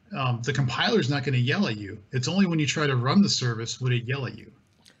 the compiler is not going to yell at you. It's only when you try to run the service would it yell at you.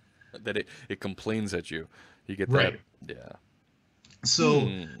 That it complains at you. You get right. That. Yeah. So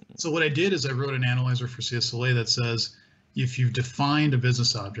what I did is I wrote an analyzer for CSLA that says if you've defined a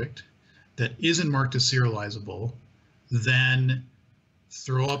business object that isn't marked as serializable, then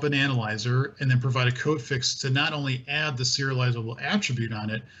throw up an analyzer and then provide a code fix to not only add the serializable attribute on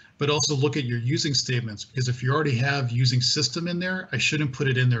it, but also look at your using statements. Because if you already have using system in there, I shouldn't put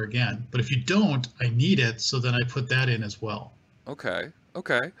it in there again. But if you don't, I need it. So then I put that in as well. Okay.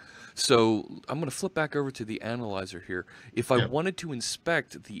 So I'm going to flip back over to the analyzer here. If I wanted to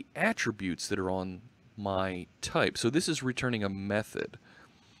inspect the attributes that are on my type, so this is returning a method.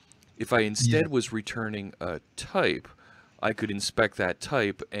 If I instead was returning a type, I could inspect that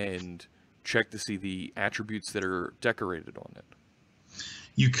type and check to see the attributes that are decorated on it.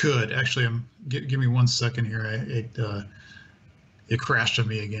 You could actually. Give me 1 second here. It crashed on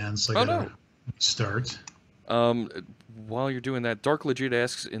me again, so I gotta start. While you're doing that, Dark Legit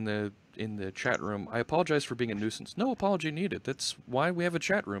asks in the chat room, I apologize for being a nuisance. No apology needed. That's why we have a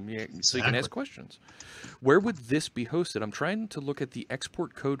chat room, so you can ask questions. Where would this be hosted? I'm trying to look at the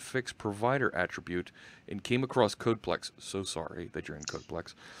export code fix provider attribute and came across Codeplex. So sorry that you're in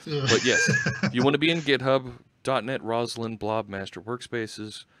Codeplex. But yes, you want to be in GitHub, .NET, Roslyn, Blob, Master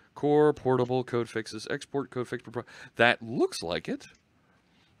Workspaces, Core, Portable, Code Fixes, Export Code Fix Provider. That looks like it.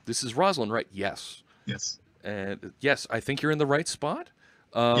 This is Roslyn, right? Yes. Yes. And yes, I think you're in the right spot.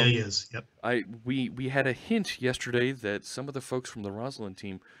 Yeah, he is. Yep. We had a hint yesterday that some of the folks from the Roslyn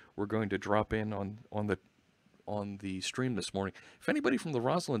team were going to drop in on the stream this morning. If anybody from the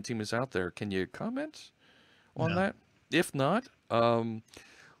Roslyn team is out there, can you comment on that? If not,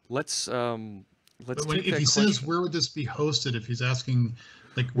 let's take that if he says where would this be hosted, if he's asking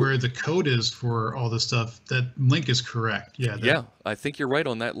like where the code is for all this stuff, that link is correct. Yeah, I think you're right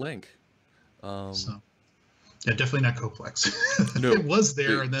on that link. Yeah, definitely not Coplex. No, it was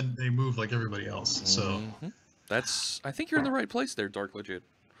there, and then they moved like everybody else. So I think you're in the right place there, Dark Legit.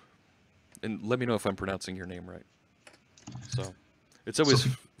 And let me know if I'm pronouncing your name right. So it's always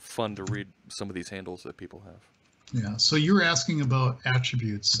fun to read some of these handles that people have. Yeah. So you were asking about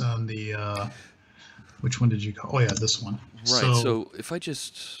attributes on the which one did you call? Oh yeah, this one. Right. So if I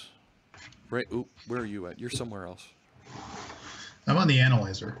just where are you at? You're somewhere else. I'm on the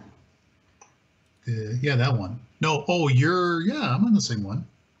analyzer. Yeah, that one. No, I'm on the same one.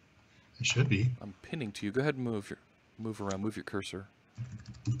 I should be. I'm pinning to you. Go ahead and move around, move your cursor.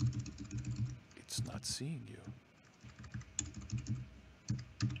 It's not seeing you.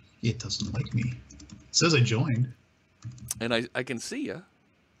 It doesn't like me. It says I joined. And I can see you.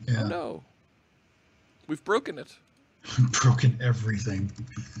 Yeah. Oh no. We've broken it. Broken everything.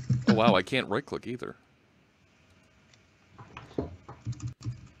 Oh, wow, I can't right-click either.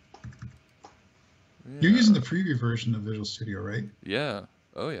 You're Yeah. using the preview version of Visual Studio, right? Yeah.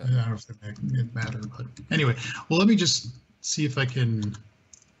 Oh, yeah. I don't know if that it matter, but anyway. Well, let me just see if I can.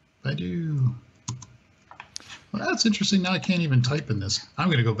 If I do. Well, that's interesting. Now I can't even type in this. I'm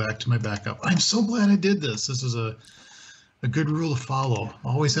going to go back to my backup. I'm so glad I did this. This is a good rule to follow.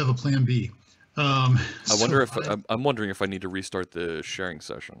 Always have a plan B. I wonder if I'm wondering if I need to restart the sharing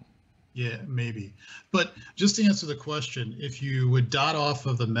session. Yeah, maybe. But just to answer the question, if you would dot off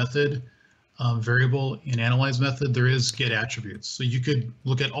of the method variable in analyze method, there is get attributes. So you could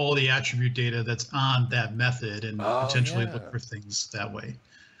look at all the attribute data that's on that method and potentially look for things that way.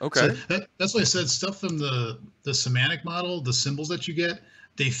 Okay. So that's why I said stuff from the semantic model, the symbols that you get,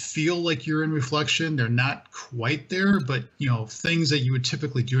 they feel like you're in reflection. They're not quite there, but things that you would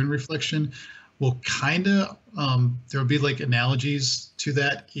typically do in reflection will kind of there'll be like analogies to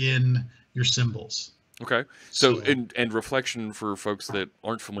that in your symbols. Okay. So and reflection, for folks that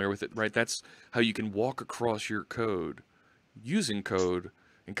aren't familiar with it, right? That's how you can walk across your code using code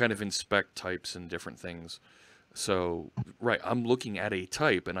and kind of inspect types and different things. So, right, I'm looking at a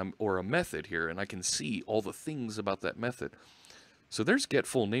type or a method here, and I can see all the things about that method. So there's get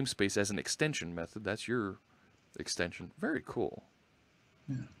full namespace as an extension method. That's your extension. Very cool.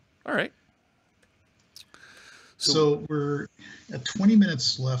 Yeah. All right. So we're at 20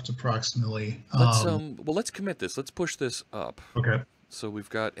 minutes left approximately. Let's commit this. Let's push this up. Okay. So we've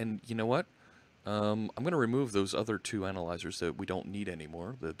got, and you know what? I'm going to remove those other two analyzers that we don't need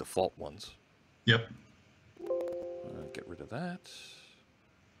anymore, the default ones. Yep. Get rid of that.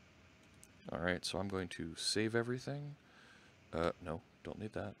 All right, so I'm going to save everything. No, don't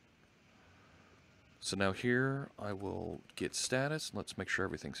need that. So now here I will get status. Let's make sure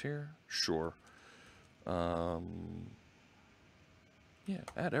everything's here. Sure. Yeah,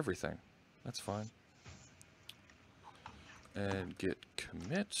 add everything. That's fine. And get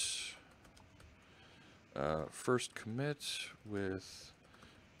commit. First commit with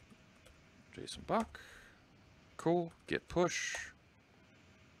Jason Bock. Cool. Git push.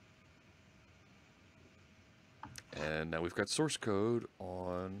 And now we've got source code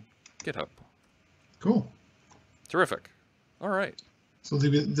on GitHub. Cool. Terrific. All right. So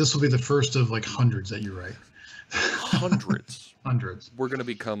this will be the first of like hundreds that you write. Hundreds. Hundreds. We're gonna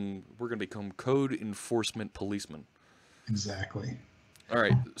become code enforcement policemen. Exactly. All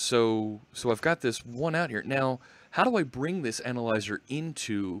right. So I've got this one out here. Now, how do I bring this analyzer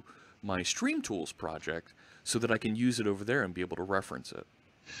into my Stream Tools project so that I can use it over there and be able to reference it?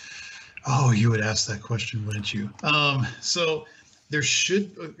 Oh, you would ask that question, wouldn't you? So there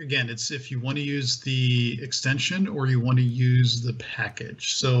should, again, it's if you want to use the extension or you want to use the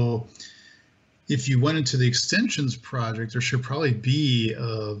package. So if you went into the extensions project, there should probably be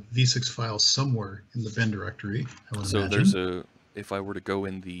a v6 file somewhere in the bin directory, I would imagine. If I were to go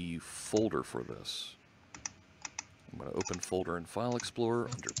in the folder for this, I'm going to open folder in File Explorer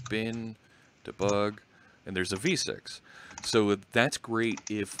under bin, debug, and there's a v6. So that's great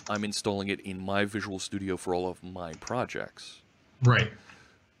if I'm installing it in my Visual Studio for all of my projects. Right.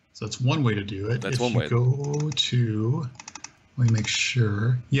 So that's one way to do it. That's one way. If you go to, let me make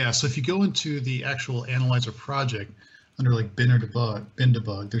sure. Yeah, so if you go into the actual analyzer project under like bin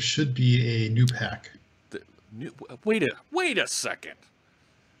debug, there should be a new pack. Wait a second.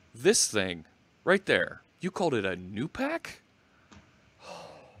 This thing right there, you called it a new pack?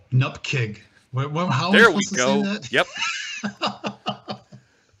 Nupkig. How there we go. Yep.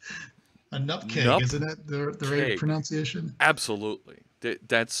 A nupkig, isn't that the right pronunciation? Absolutely.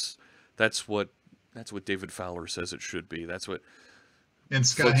 That's what David Fowler says it should be. That's what. And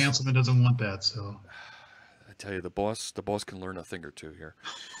Scott Hanselman doesn't want that, so. I tell you, the boss can learn a thing or two here.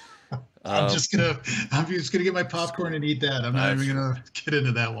 I'm just gonna get my popcorn and eat that. I'm not even gonna get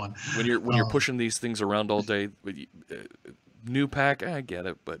into that one. When you're pushing these things around all day, new pack, I get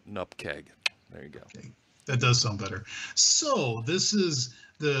it, but nupkeg. There you go. Okay. That does sound better. So this is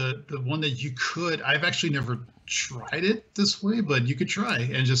the one that you could. I've actually never tried it this way, but you could try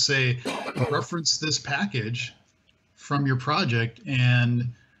and just say reference this package from your project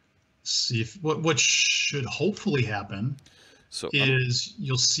and see if what should hopefully happen. Is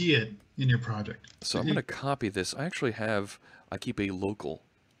you'll see it in your project. So I'm going to copy this. I keep a local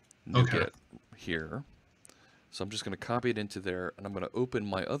NuGet here. So I'm just going to copy it into there, and I'm going to open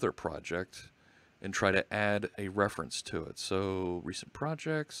my other project and try to add a reference to it. So recent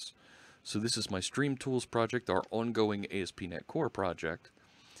projects. So this is my Stream Tools project, our ongoing ASP.NET Core project.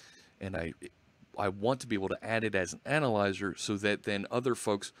 And I want to be able to add it as an analyzer so that then other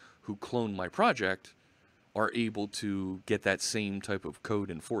folks who clone my project are able to get that same type of code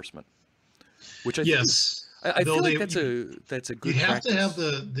enforcement, which I think is, Yes, I though feel like they that's a you good have to have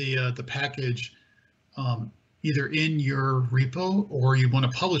practice. the package either in your repo or you want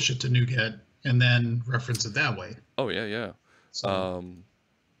to publish it to NuGet and then reference it that way. Oh yeah, yeah. So, Um,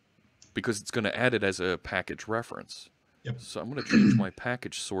 because it's going to add it as a package reference. yep. So I'm going to change my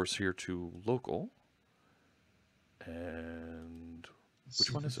package source here to local. And Let's which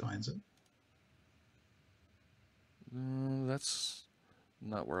see if one he is it? finds it. That's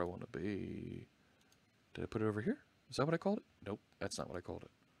not where I want to be. Did I put it over here? Is that what I called it? Nope, that's not what I called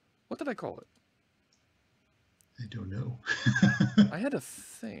it. What did I call it? I don't know. I had a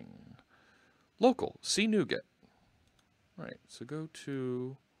thing. Local, see NuGet. All right, so go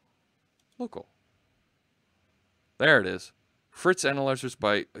to local. There it is. Fritz analyzers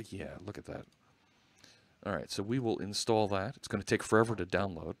by, yeah, look at that. All right, so we will install that. It's going to take forever to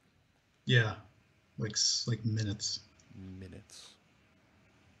download. Yeah, like minutes. Minutes.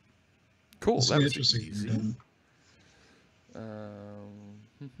 Cool, This will that be was interesting. easy.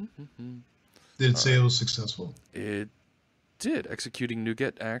 Did it All say right. it was successful? It did, executing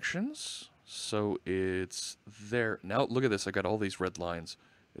NuGet actions. So it's there. Now look at this. I got all these red lines.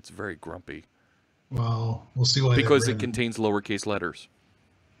 It's very grumpy. Well, we'll see why they're Because it red. contains lowercase letters.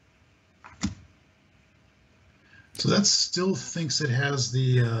 So that still thinks it has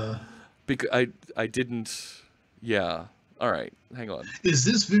the. Because I didn't. Yeah. All right. Hang on. Is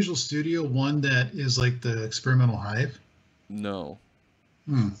this Visual Studio one that is like the experimental Hive? No.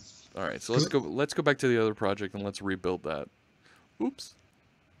 Hmm. All right. So let's go back to the other project and let's rebuild that. Oops.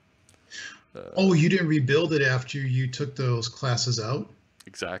 Oh, you didn't rebuild it after you took those classes out?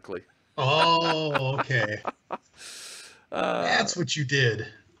 Exactly. Oh, okay. That's what you did.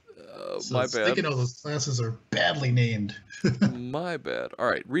 So My it's thinking bad. of those classes are badly named. My bad. All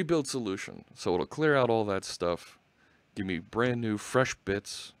right. Rebuild solution. So it'll clear out all that stuff. Give me brand new, fresh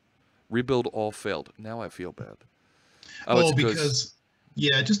bits. Rebuild all failed. Now I feel bad. Oh, it's Because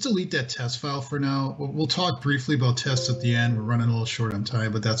yeah, just delete that test file for now. We'll talk briefly about tests at the end. We're running a little short on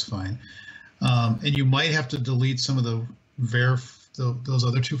time, but that's fine. And you might have to delete some of the those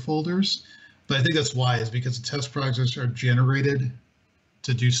other two folders. But I think that's wise because the test projects are generated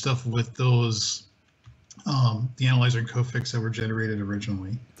to do stuff with those the analyzer and cofix that were generated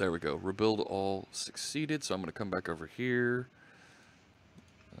originally. There we go. Rebuild all succeeded. So I'm going to come back over here.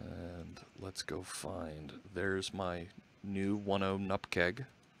 And let's go find. There's my new 1.0 Nupkeg.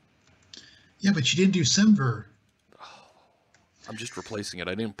 Yeah, but you didn't do Semver. I'm just replacing it.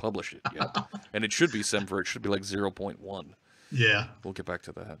 I didn't publish it yet. And it should be Semver. It should be like 0.1. Yeah. We'll get back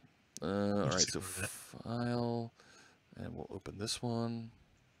to that. All right, so file. And we'll open this one.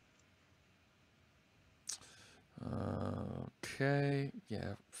 Okay.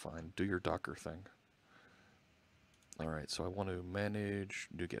 Yeah, fine. Do your Docker thing. All right, so I want to manage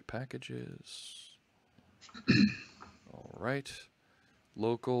NuGet packages. All right.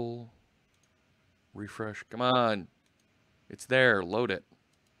 Local. Refresh. Come on. It's there. Load it.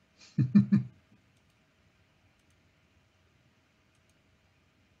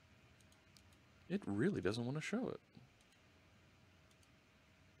 It really doesn't want to show it.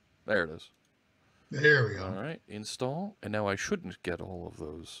 There it is. There we go. All right. Install. And now I shouldn't get all of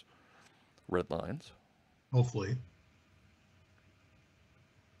those red lines. Hopefully.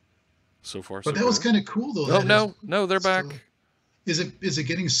 So far, But so that was good. kind of cool, though. Oh, no, they're back. Is it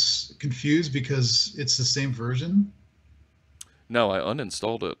getting confused because it's the same version? No, I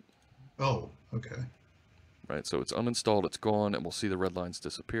uninstalled it. Oh, okay. Right, so it's uninstalled, it's gone, and we'll see the red lines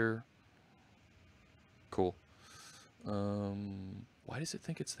disappear. Cool. Why does it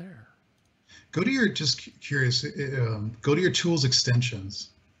think it's there? Go to your, just curious, go to your tools extensions.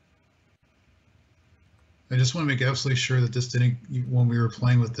 I just want to make absolutely sure that this didn't, when we were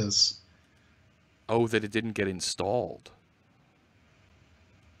playing with this. Oh, that it didn't get installed.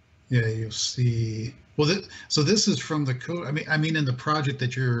 Yeah, you'll see. Well, so this is from the code. I mean, in the project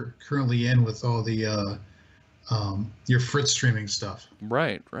that you're currently in with all the your Fritz streaming stuff.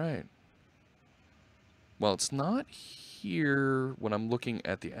 Right, right. Well, it's not here when I'm looking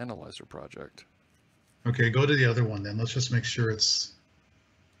at the analyzer project. Okay, go to the other one then. Let's just make sure it's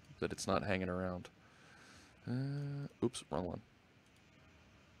that it's not hanging around. Oops, wrong one.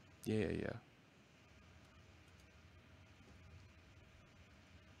 Yeah.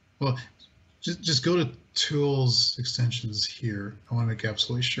 Well, just go to tools extensions here. I want to make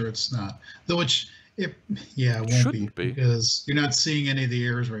absolutely sure it's not. Though it won't be because you're not seeing any of the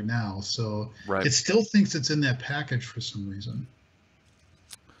errors right now. So right. It still thinks it's in that package for some reason.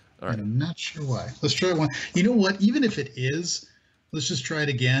 All right. And I'm not sure why. Let's try one. You know what? Even if it is, let's just try it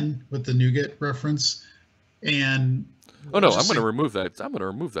again with the NuGet reference. And Oh I'll no, I'm just going to say, remove that. I'm going to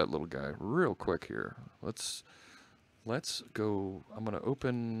remove that little guy real quick here. Let's go. I'm going to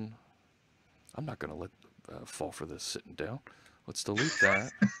open. I'm not going to let fall for this sitting down. Let's delete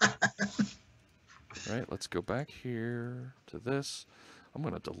that. Right. Let's go back here to this. I'm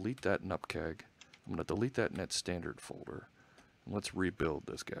going to delete that nupkeg. I'm going to delete that net standard folder. And let's rebuild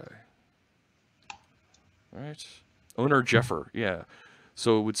this guy. All right. Owner Jeffer. Yeah.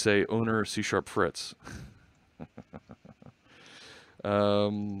 So it would say owner C# Fritz.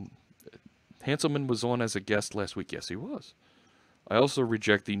 Hanselman was on as a guest last week. Yes, he was. I also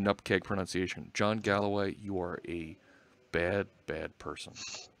reject the nupkeg pronunciation. John Galloway, you are a bad, bad person.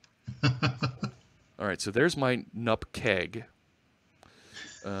 All right, so there's my nupkeg.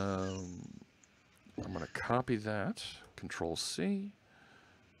 I'm going to copy that. Control C.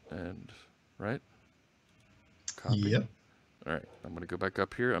 And, right? Copy. yep. All right, I'm going to go back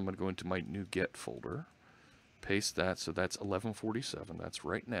up here. I'm going to go into my NuGet folder. Paste that, so that's 1147. That's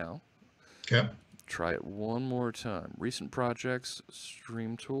right now. Okay. Try it one more time. Recent projects,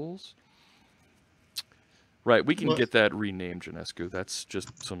 stream tools. Right, we can get that renamed, Janescu. That's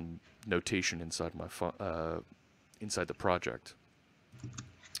just some notation inside my inside the project.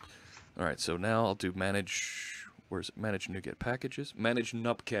 All right, so now I'll do manage. Where's it? Manage NuGet packages. Manage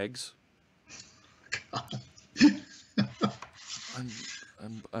nupkegs.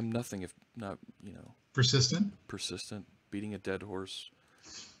 I'm nothing if not, Persistent. persistent. Beating a dead horse,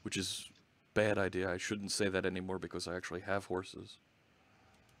 which is bad idea. I shouldn't say that anymore because I actually have horses.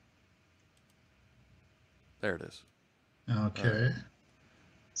 There it is. Okay.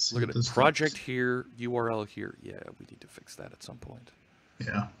 Look at it. Project here, URL here. Yeah, we need to fix that at some point.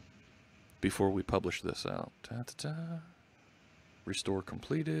 Yeah. Before we publish this out. Ta-ta-ta. Restore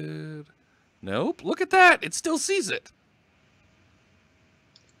completed. Nope. Look at that. It still sees it.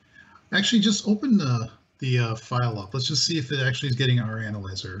 Actually, just open the file up. Let's just see if it actually is getting our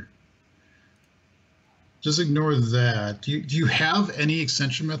analyzer. Just ignore that. Do you have any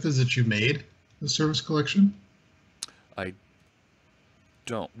extension methods that you made the service collection? I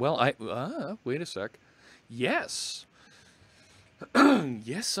don't. Well, wait a sec. Yes.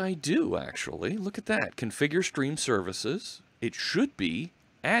 Yes, I do, actually. Look at that. Configure stream services. It should be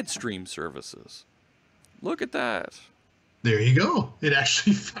add stream services. Look at that. There you go. It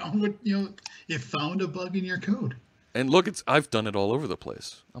actually found what, it found a bug in your code. And look, I've done it all over the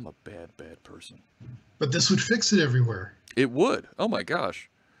place. I'm a bad, bad person. But this would fix it everywhere. It would. Oh my gosh.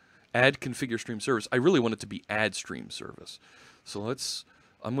 Add configure stream service. I really want it to be add stream service. So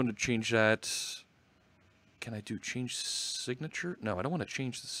I'm going to change that. Can I do change signature? No, I don't want to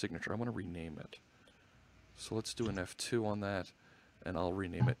change the signature. I want to rename it. So let's do an F2 on that, and I'll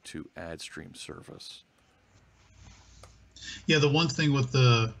rename it to add stream service. Yeah, the one thing with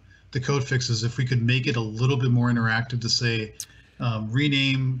the code fixes, if we could make it a little bit more interactive to say,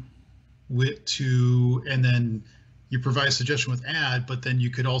 rename with to, and then you provide a suggestion with add, but then you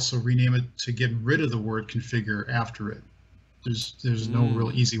could also rename it to get rid of the word configure after it. There's no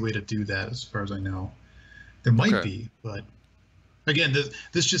real easy way to do that as far as I know. There might be, but again,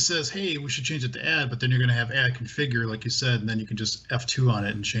 this just says, hey, we should change it to add, but then you're going to have add configure, like you said, and then you can just F2 on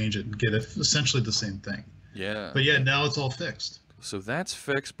it and change it and get essentially the same thing. Yeah. But yeah, now it's all fixed. So that's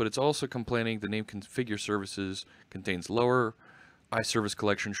fixed, but it's also complaining the name configure services contains lower. iService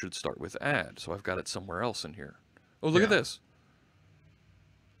collection should start with add. So I've got it somewhere else in here. Oh, look at this.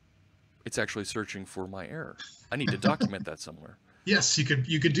 It's actually searching for my error. I need to document that somewhere. Yes, you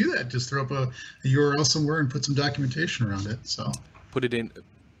could do that. Just throw up a URL somewhere and put some documentation around it. So put it in,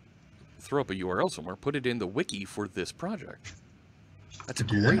 throw up a URL somewhere, put it in the wiki for this project. That's a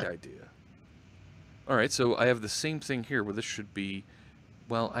great idea. All right, so I have the same thing here where this should be,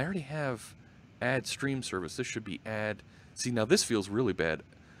 well, I already have add stream service. This should be add, see, now this feels really bad.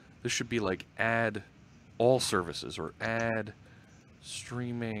 This should be like add all services or add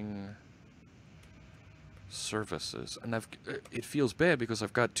streaming services. And it feels bad because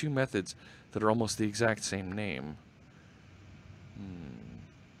I've got two methods that are almost the exact same name.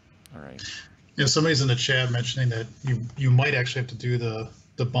 All right. Yeah, somebody's in the chat mentioning that you might actually have to do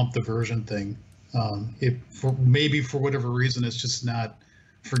the bump the version thing. Maybe for whatever reason, it's just not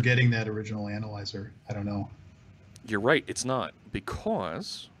forgetting that original analyzer. I don't know. You're right, it's not,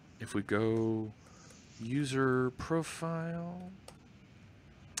 because if we go user profile,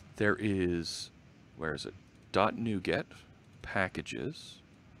 there is, where is it? .NuGet packages.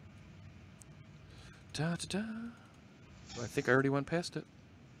 I think I already went past it.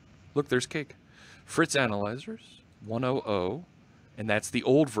 Look, there's cake. Fritz analyzers 100, and that's the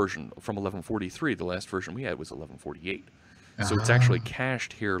old version from 1143. The last version we had was 1148. So it's actually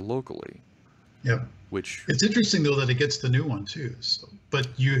cached here locally. Yep. which, It's interesting though that it gets the new one too. So, but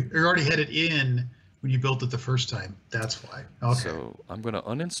you already had it in when you built it the first time. That's why. Okay. so I'm going to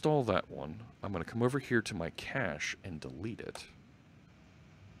uninstall that one. I'm going to come over here to my cache and delete it.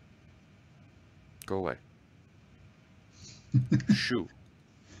 Go away. Shoo.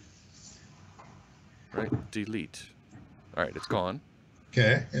 Right? Delete. All right, it's gone.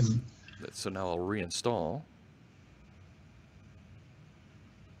 Okay. And So now I'll reinstall.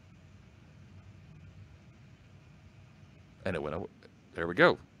 And it went away. There we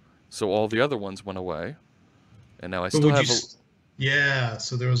go. So all the other ones went away. And now I but still would have you? a... Yeah.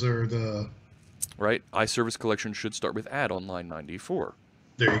 So those are the. Right? iService collection should start with add on line 94.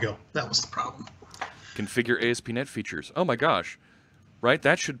 There you go. That was the problem. Configure ASP.NET features. Oh my gosh. Right?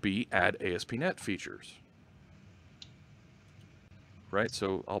 That should be add ASP.NET features. Right?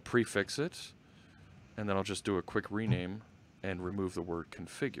 So I'll prefix it. And then I'll just do a quick rename and remove the word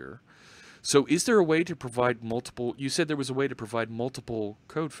configure. So is there a way to provide multiple... You said there was a way to provide multiple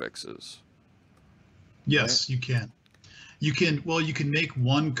code fixes. Yes, right? You can. You can, well, you can make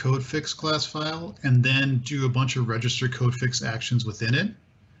one code fix class file and then do a bunch of register code fix actions within it.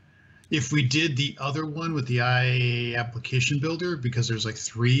 If we did the other one with the IA application builder, because there's like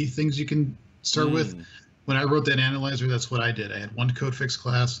 3 things you can start with. When I wrote that analyzer, that's what I did. I had one code fix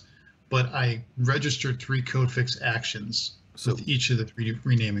class, but I registered 3 code fix actions with each of the 3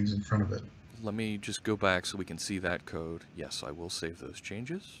 renamings in front of it. Let me just go back so we can see that code. Yes, I will save those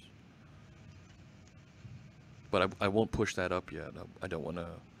changes. But I won't push that up yet. I don't want to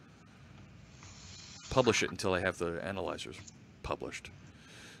publish it until I have the analyzers published.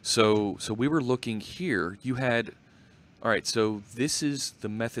 So we were looking here. You had... All right, so this is the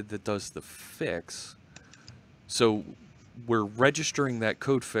method that does the fix. So we're registering that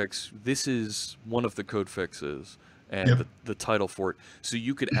code fix. This is one of the code fixes and the title for it. So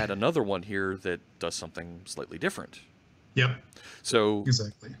you could add another one here that does something slightly different. Yep. So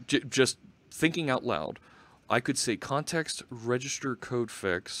exactly. Just thinking out loud, I could say context register code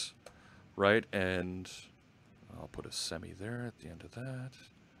fix, right? And I'll put a semi there at the end of that,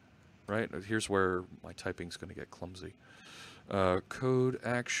 right? Here's where my typing's going to get clumsy. Code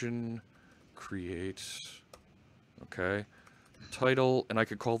action create, okay, title, and I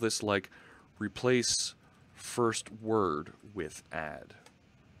could call this like replace first word with add,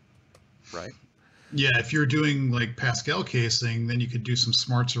 right? Yeah, if you're doing like Pascal casing, then you could do some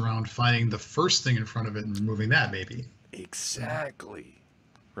smarts around finding the first thing in front of it and removing that maybe. Exactly,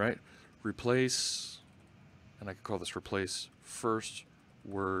 right? Replace, and I could call this replace first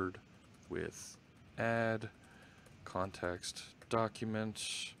word with add, context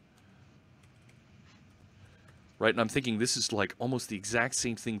document, right? And I'm thinking this is like almost the exact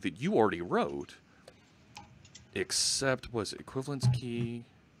same thing that you already wrote, except was equivalence key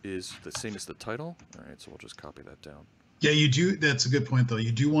is the same as the title. All right, so we'll just copy that down. Yeah, you do. That's a good point, though.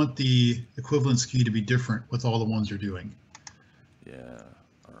 You do want the equivalence key to be different with all the ones you're doing. Yeah,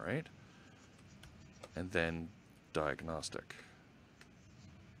 all right. And then diagnostic.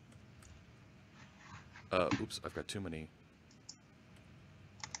 Oops, I've got too many.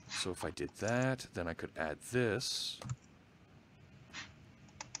 So if I did that, then I could add this.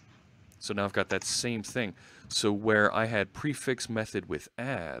 So now I've got that same thing. So where I had prefix method with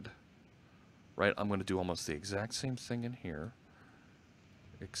add, right, I'm going to do almost the exact same thing in here,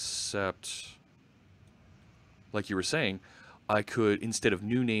 except, like you were saying, I could, instead of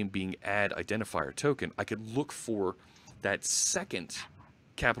new name being add identifier token, I could look for that second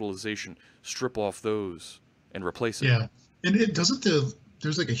capitalization, strip off those, and replace it. Yeah, and it doesn't,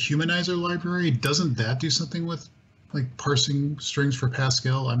 there's like a humanizer library. Doesn't that do something with like parsing strings for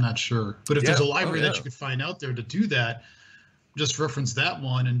Pascal? I'm not sure. But if there's a library that you could find out there to do that, just reference that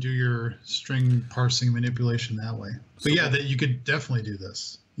one and do your string parsing manipulation that way. But yeah, that you could definitely do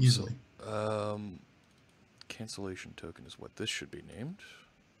this easily. Cancellation token is what this should be named.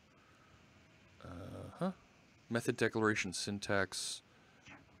 Method declaration syntax.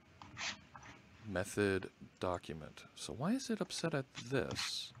 Method document. So why is it upset at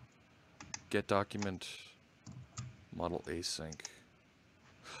this? Get document model async.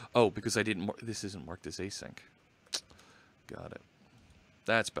 Oh, because I didn't. This isn't marked as async. Got it.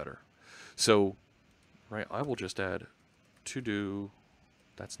 That's better. So, right, I will just add to do.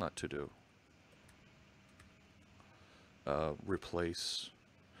 That's not to do. Replace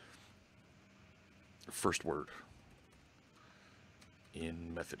first word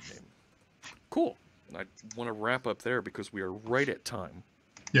in method name. Cool. I want to wrap up there because we are right at time.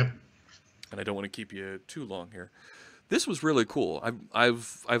 Yep. And I don't want to keep you too long here. This was really cool.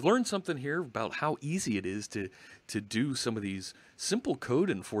 I've learned something here about how easy it is to do some of these simple code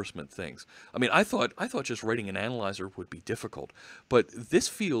enforcement things. I mean, I thought just writing an analyzer would be difficult, but this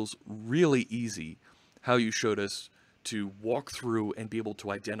feels really easy. How you showed us to walk through and be able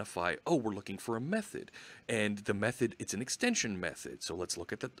to identify, oh, we're looking for a method, and the method, it's an extension method, so let's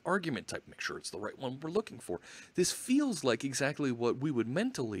look at the argument type, make sure it's the right one we're looking for. This feels like exactly what we would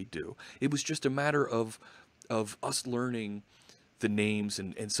mentally do. It was just a matter of us learning the names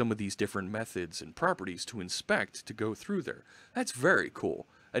and some of these different methods and properties to inspect to go through there. That's very cool.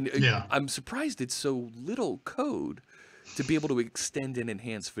 And Yeah. I'm surprised it's so little code to be able to extend and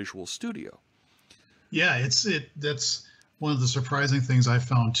enhance Visual Studio. Yeah, that's one of the surprising things I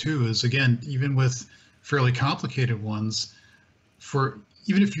found too, is again, even with fairly complicated ones, for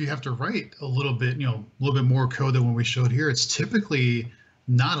even if you have to write a little bit, a little bit more code than what we showed here, it's typically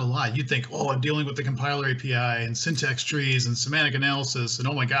not a lot. You'd think, oh, I'm dealing with the compiler API and syntax trees and semantic analysis, and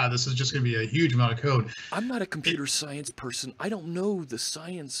oh my God, this is just going to be a huge amount of code. I'm not a computer science person. I don't know the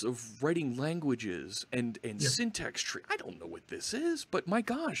science of writing languages and syntax tree. I don't know what this is, but my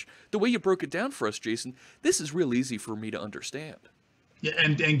gosh, the way you broke it down for us, Jason, this is real easy for me to understand. Yeah,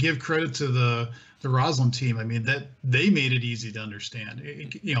 and give credit to the Roslyn team. I mean, that they made it easy to understand.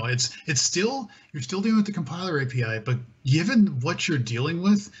 It's still, you're still dealing with the compiler API, but given what you're dealing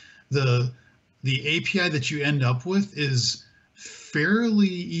with, the API that you end up with is fairly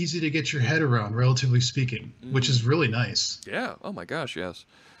easy to get your head around, relatively speaking, which is really nice. Yeah. Oh my gosh, yes.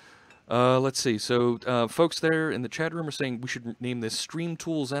 Let's see. So, folks there in the chat room are saying we should name this Stream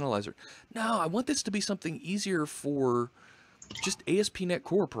Tools Analyzer. No, I want this to be something easier for just ASP.NET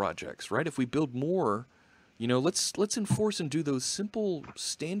Core projects, right? If we build more, let's enforce and do those simple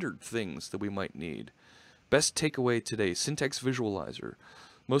standard things that we might need. Best takeaway today, syntax visualizer.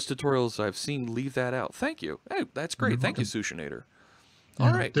 Most tutorials I've seen leave that out. Thank you. Hey, that's great. Thank you, Sushinator.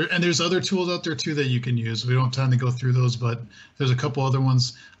 All right. And there's other tools out there too that you can use. We don't have time to go through those, but there's a couple other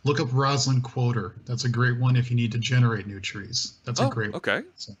ones. Look up Roslyn Quoter. That's a great one if you need to generate new trees. That's a great one. Okay.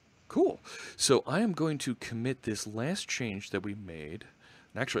 Cool. So I am going to commit this last change that we made.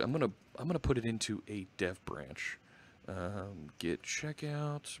 And actually, I'm gonna put it into a dev branch. Git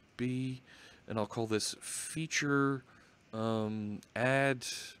checkout B, and I'll call this feature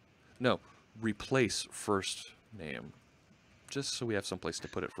replace first name, just so we have someplace to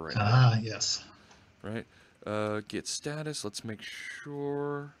put it for right now. Ah, yes. Right. Git status. Let's make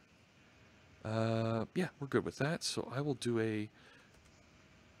sure. Yeah, we're good with that. So I will do a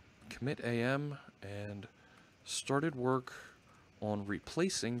commit AM and started work on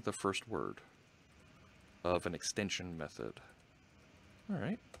replacing the first word of an extension method. All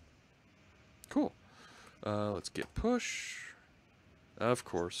right. Cool. Let's git push. Of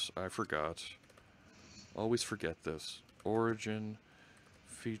course, I forgot. Always forget this. Origin,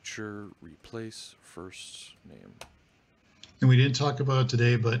 feature, replace, first name. And we didn't talk about it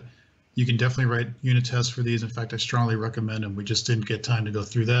today, but you can definitely write unit tests for these. In fact, I strongly recommend them. We just didn't get time to go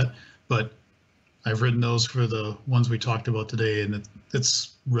through that. But I've written those for the ones we talked about today, and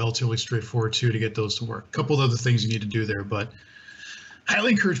it's relatively straightforward too to get those to work. A couple of other things you need to do there, but I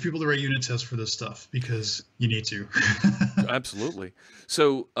highly encourage people to write unit tests for this stuff because you need to. Absolutely.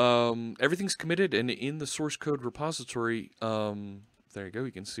 So everything's committed and in the source code repository. There you go.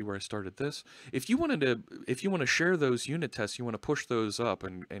 You can see where I started this. If you want to share those unit tests, you want to push those up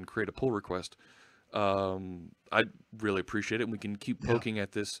and create a pull request, I'd really appreciate it. And we can keep poking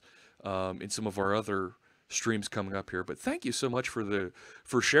at this in some of our other streams coming up here. But thank you so much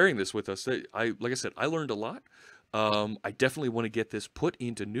for sharing this with us. Like I said, I learned a lot. I definitely want to get this put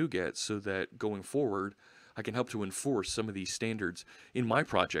into NuGet so that going forward, I can help to enforce some of these standards in my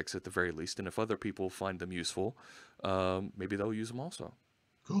projects at the very least. And if other people find them useful, maybe they'll use them also.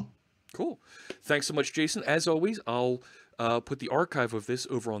 Cool. Thanks so much, Jason. As always, I'll put the archive of this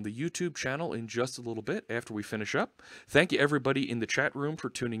over on the YouTube channel in just a little bit after we finish up. Thank you, everybody in the chat room, for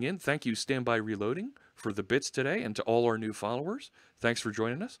tuning in. Thank you, Standby Reloading, for the bits today, and to all our new followers. Thanks for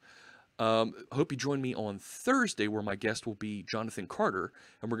joining us. Hope you join me on Thursday, where my guest will be Jonathan Carter,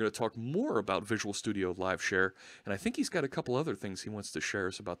 and we're going to talk more about Visual Studio Live Share. And I think he's got a couple other things he wants to share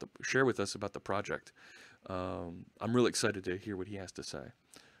with us about the project. I'm really excited to hear what he has to say.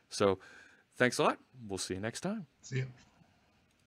 So, thanks a lot. We'll see you next time. See you.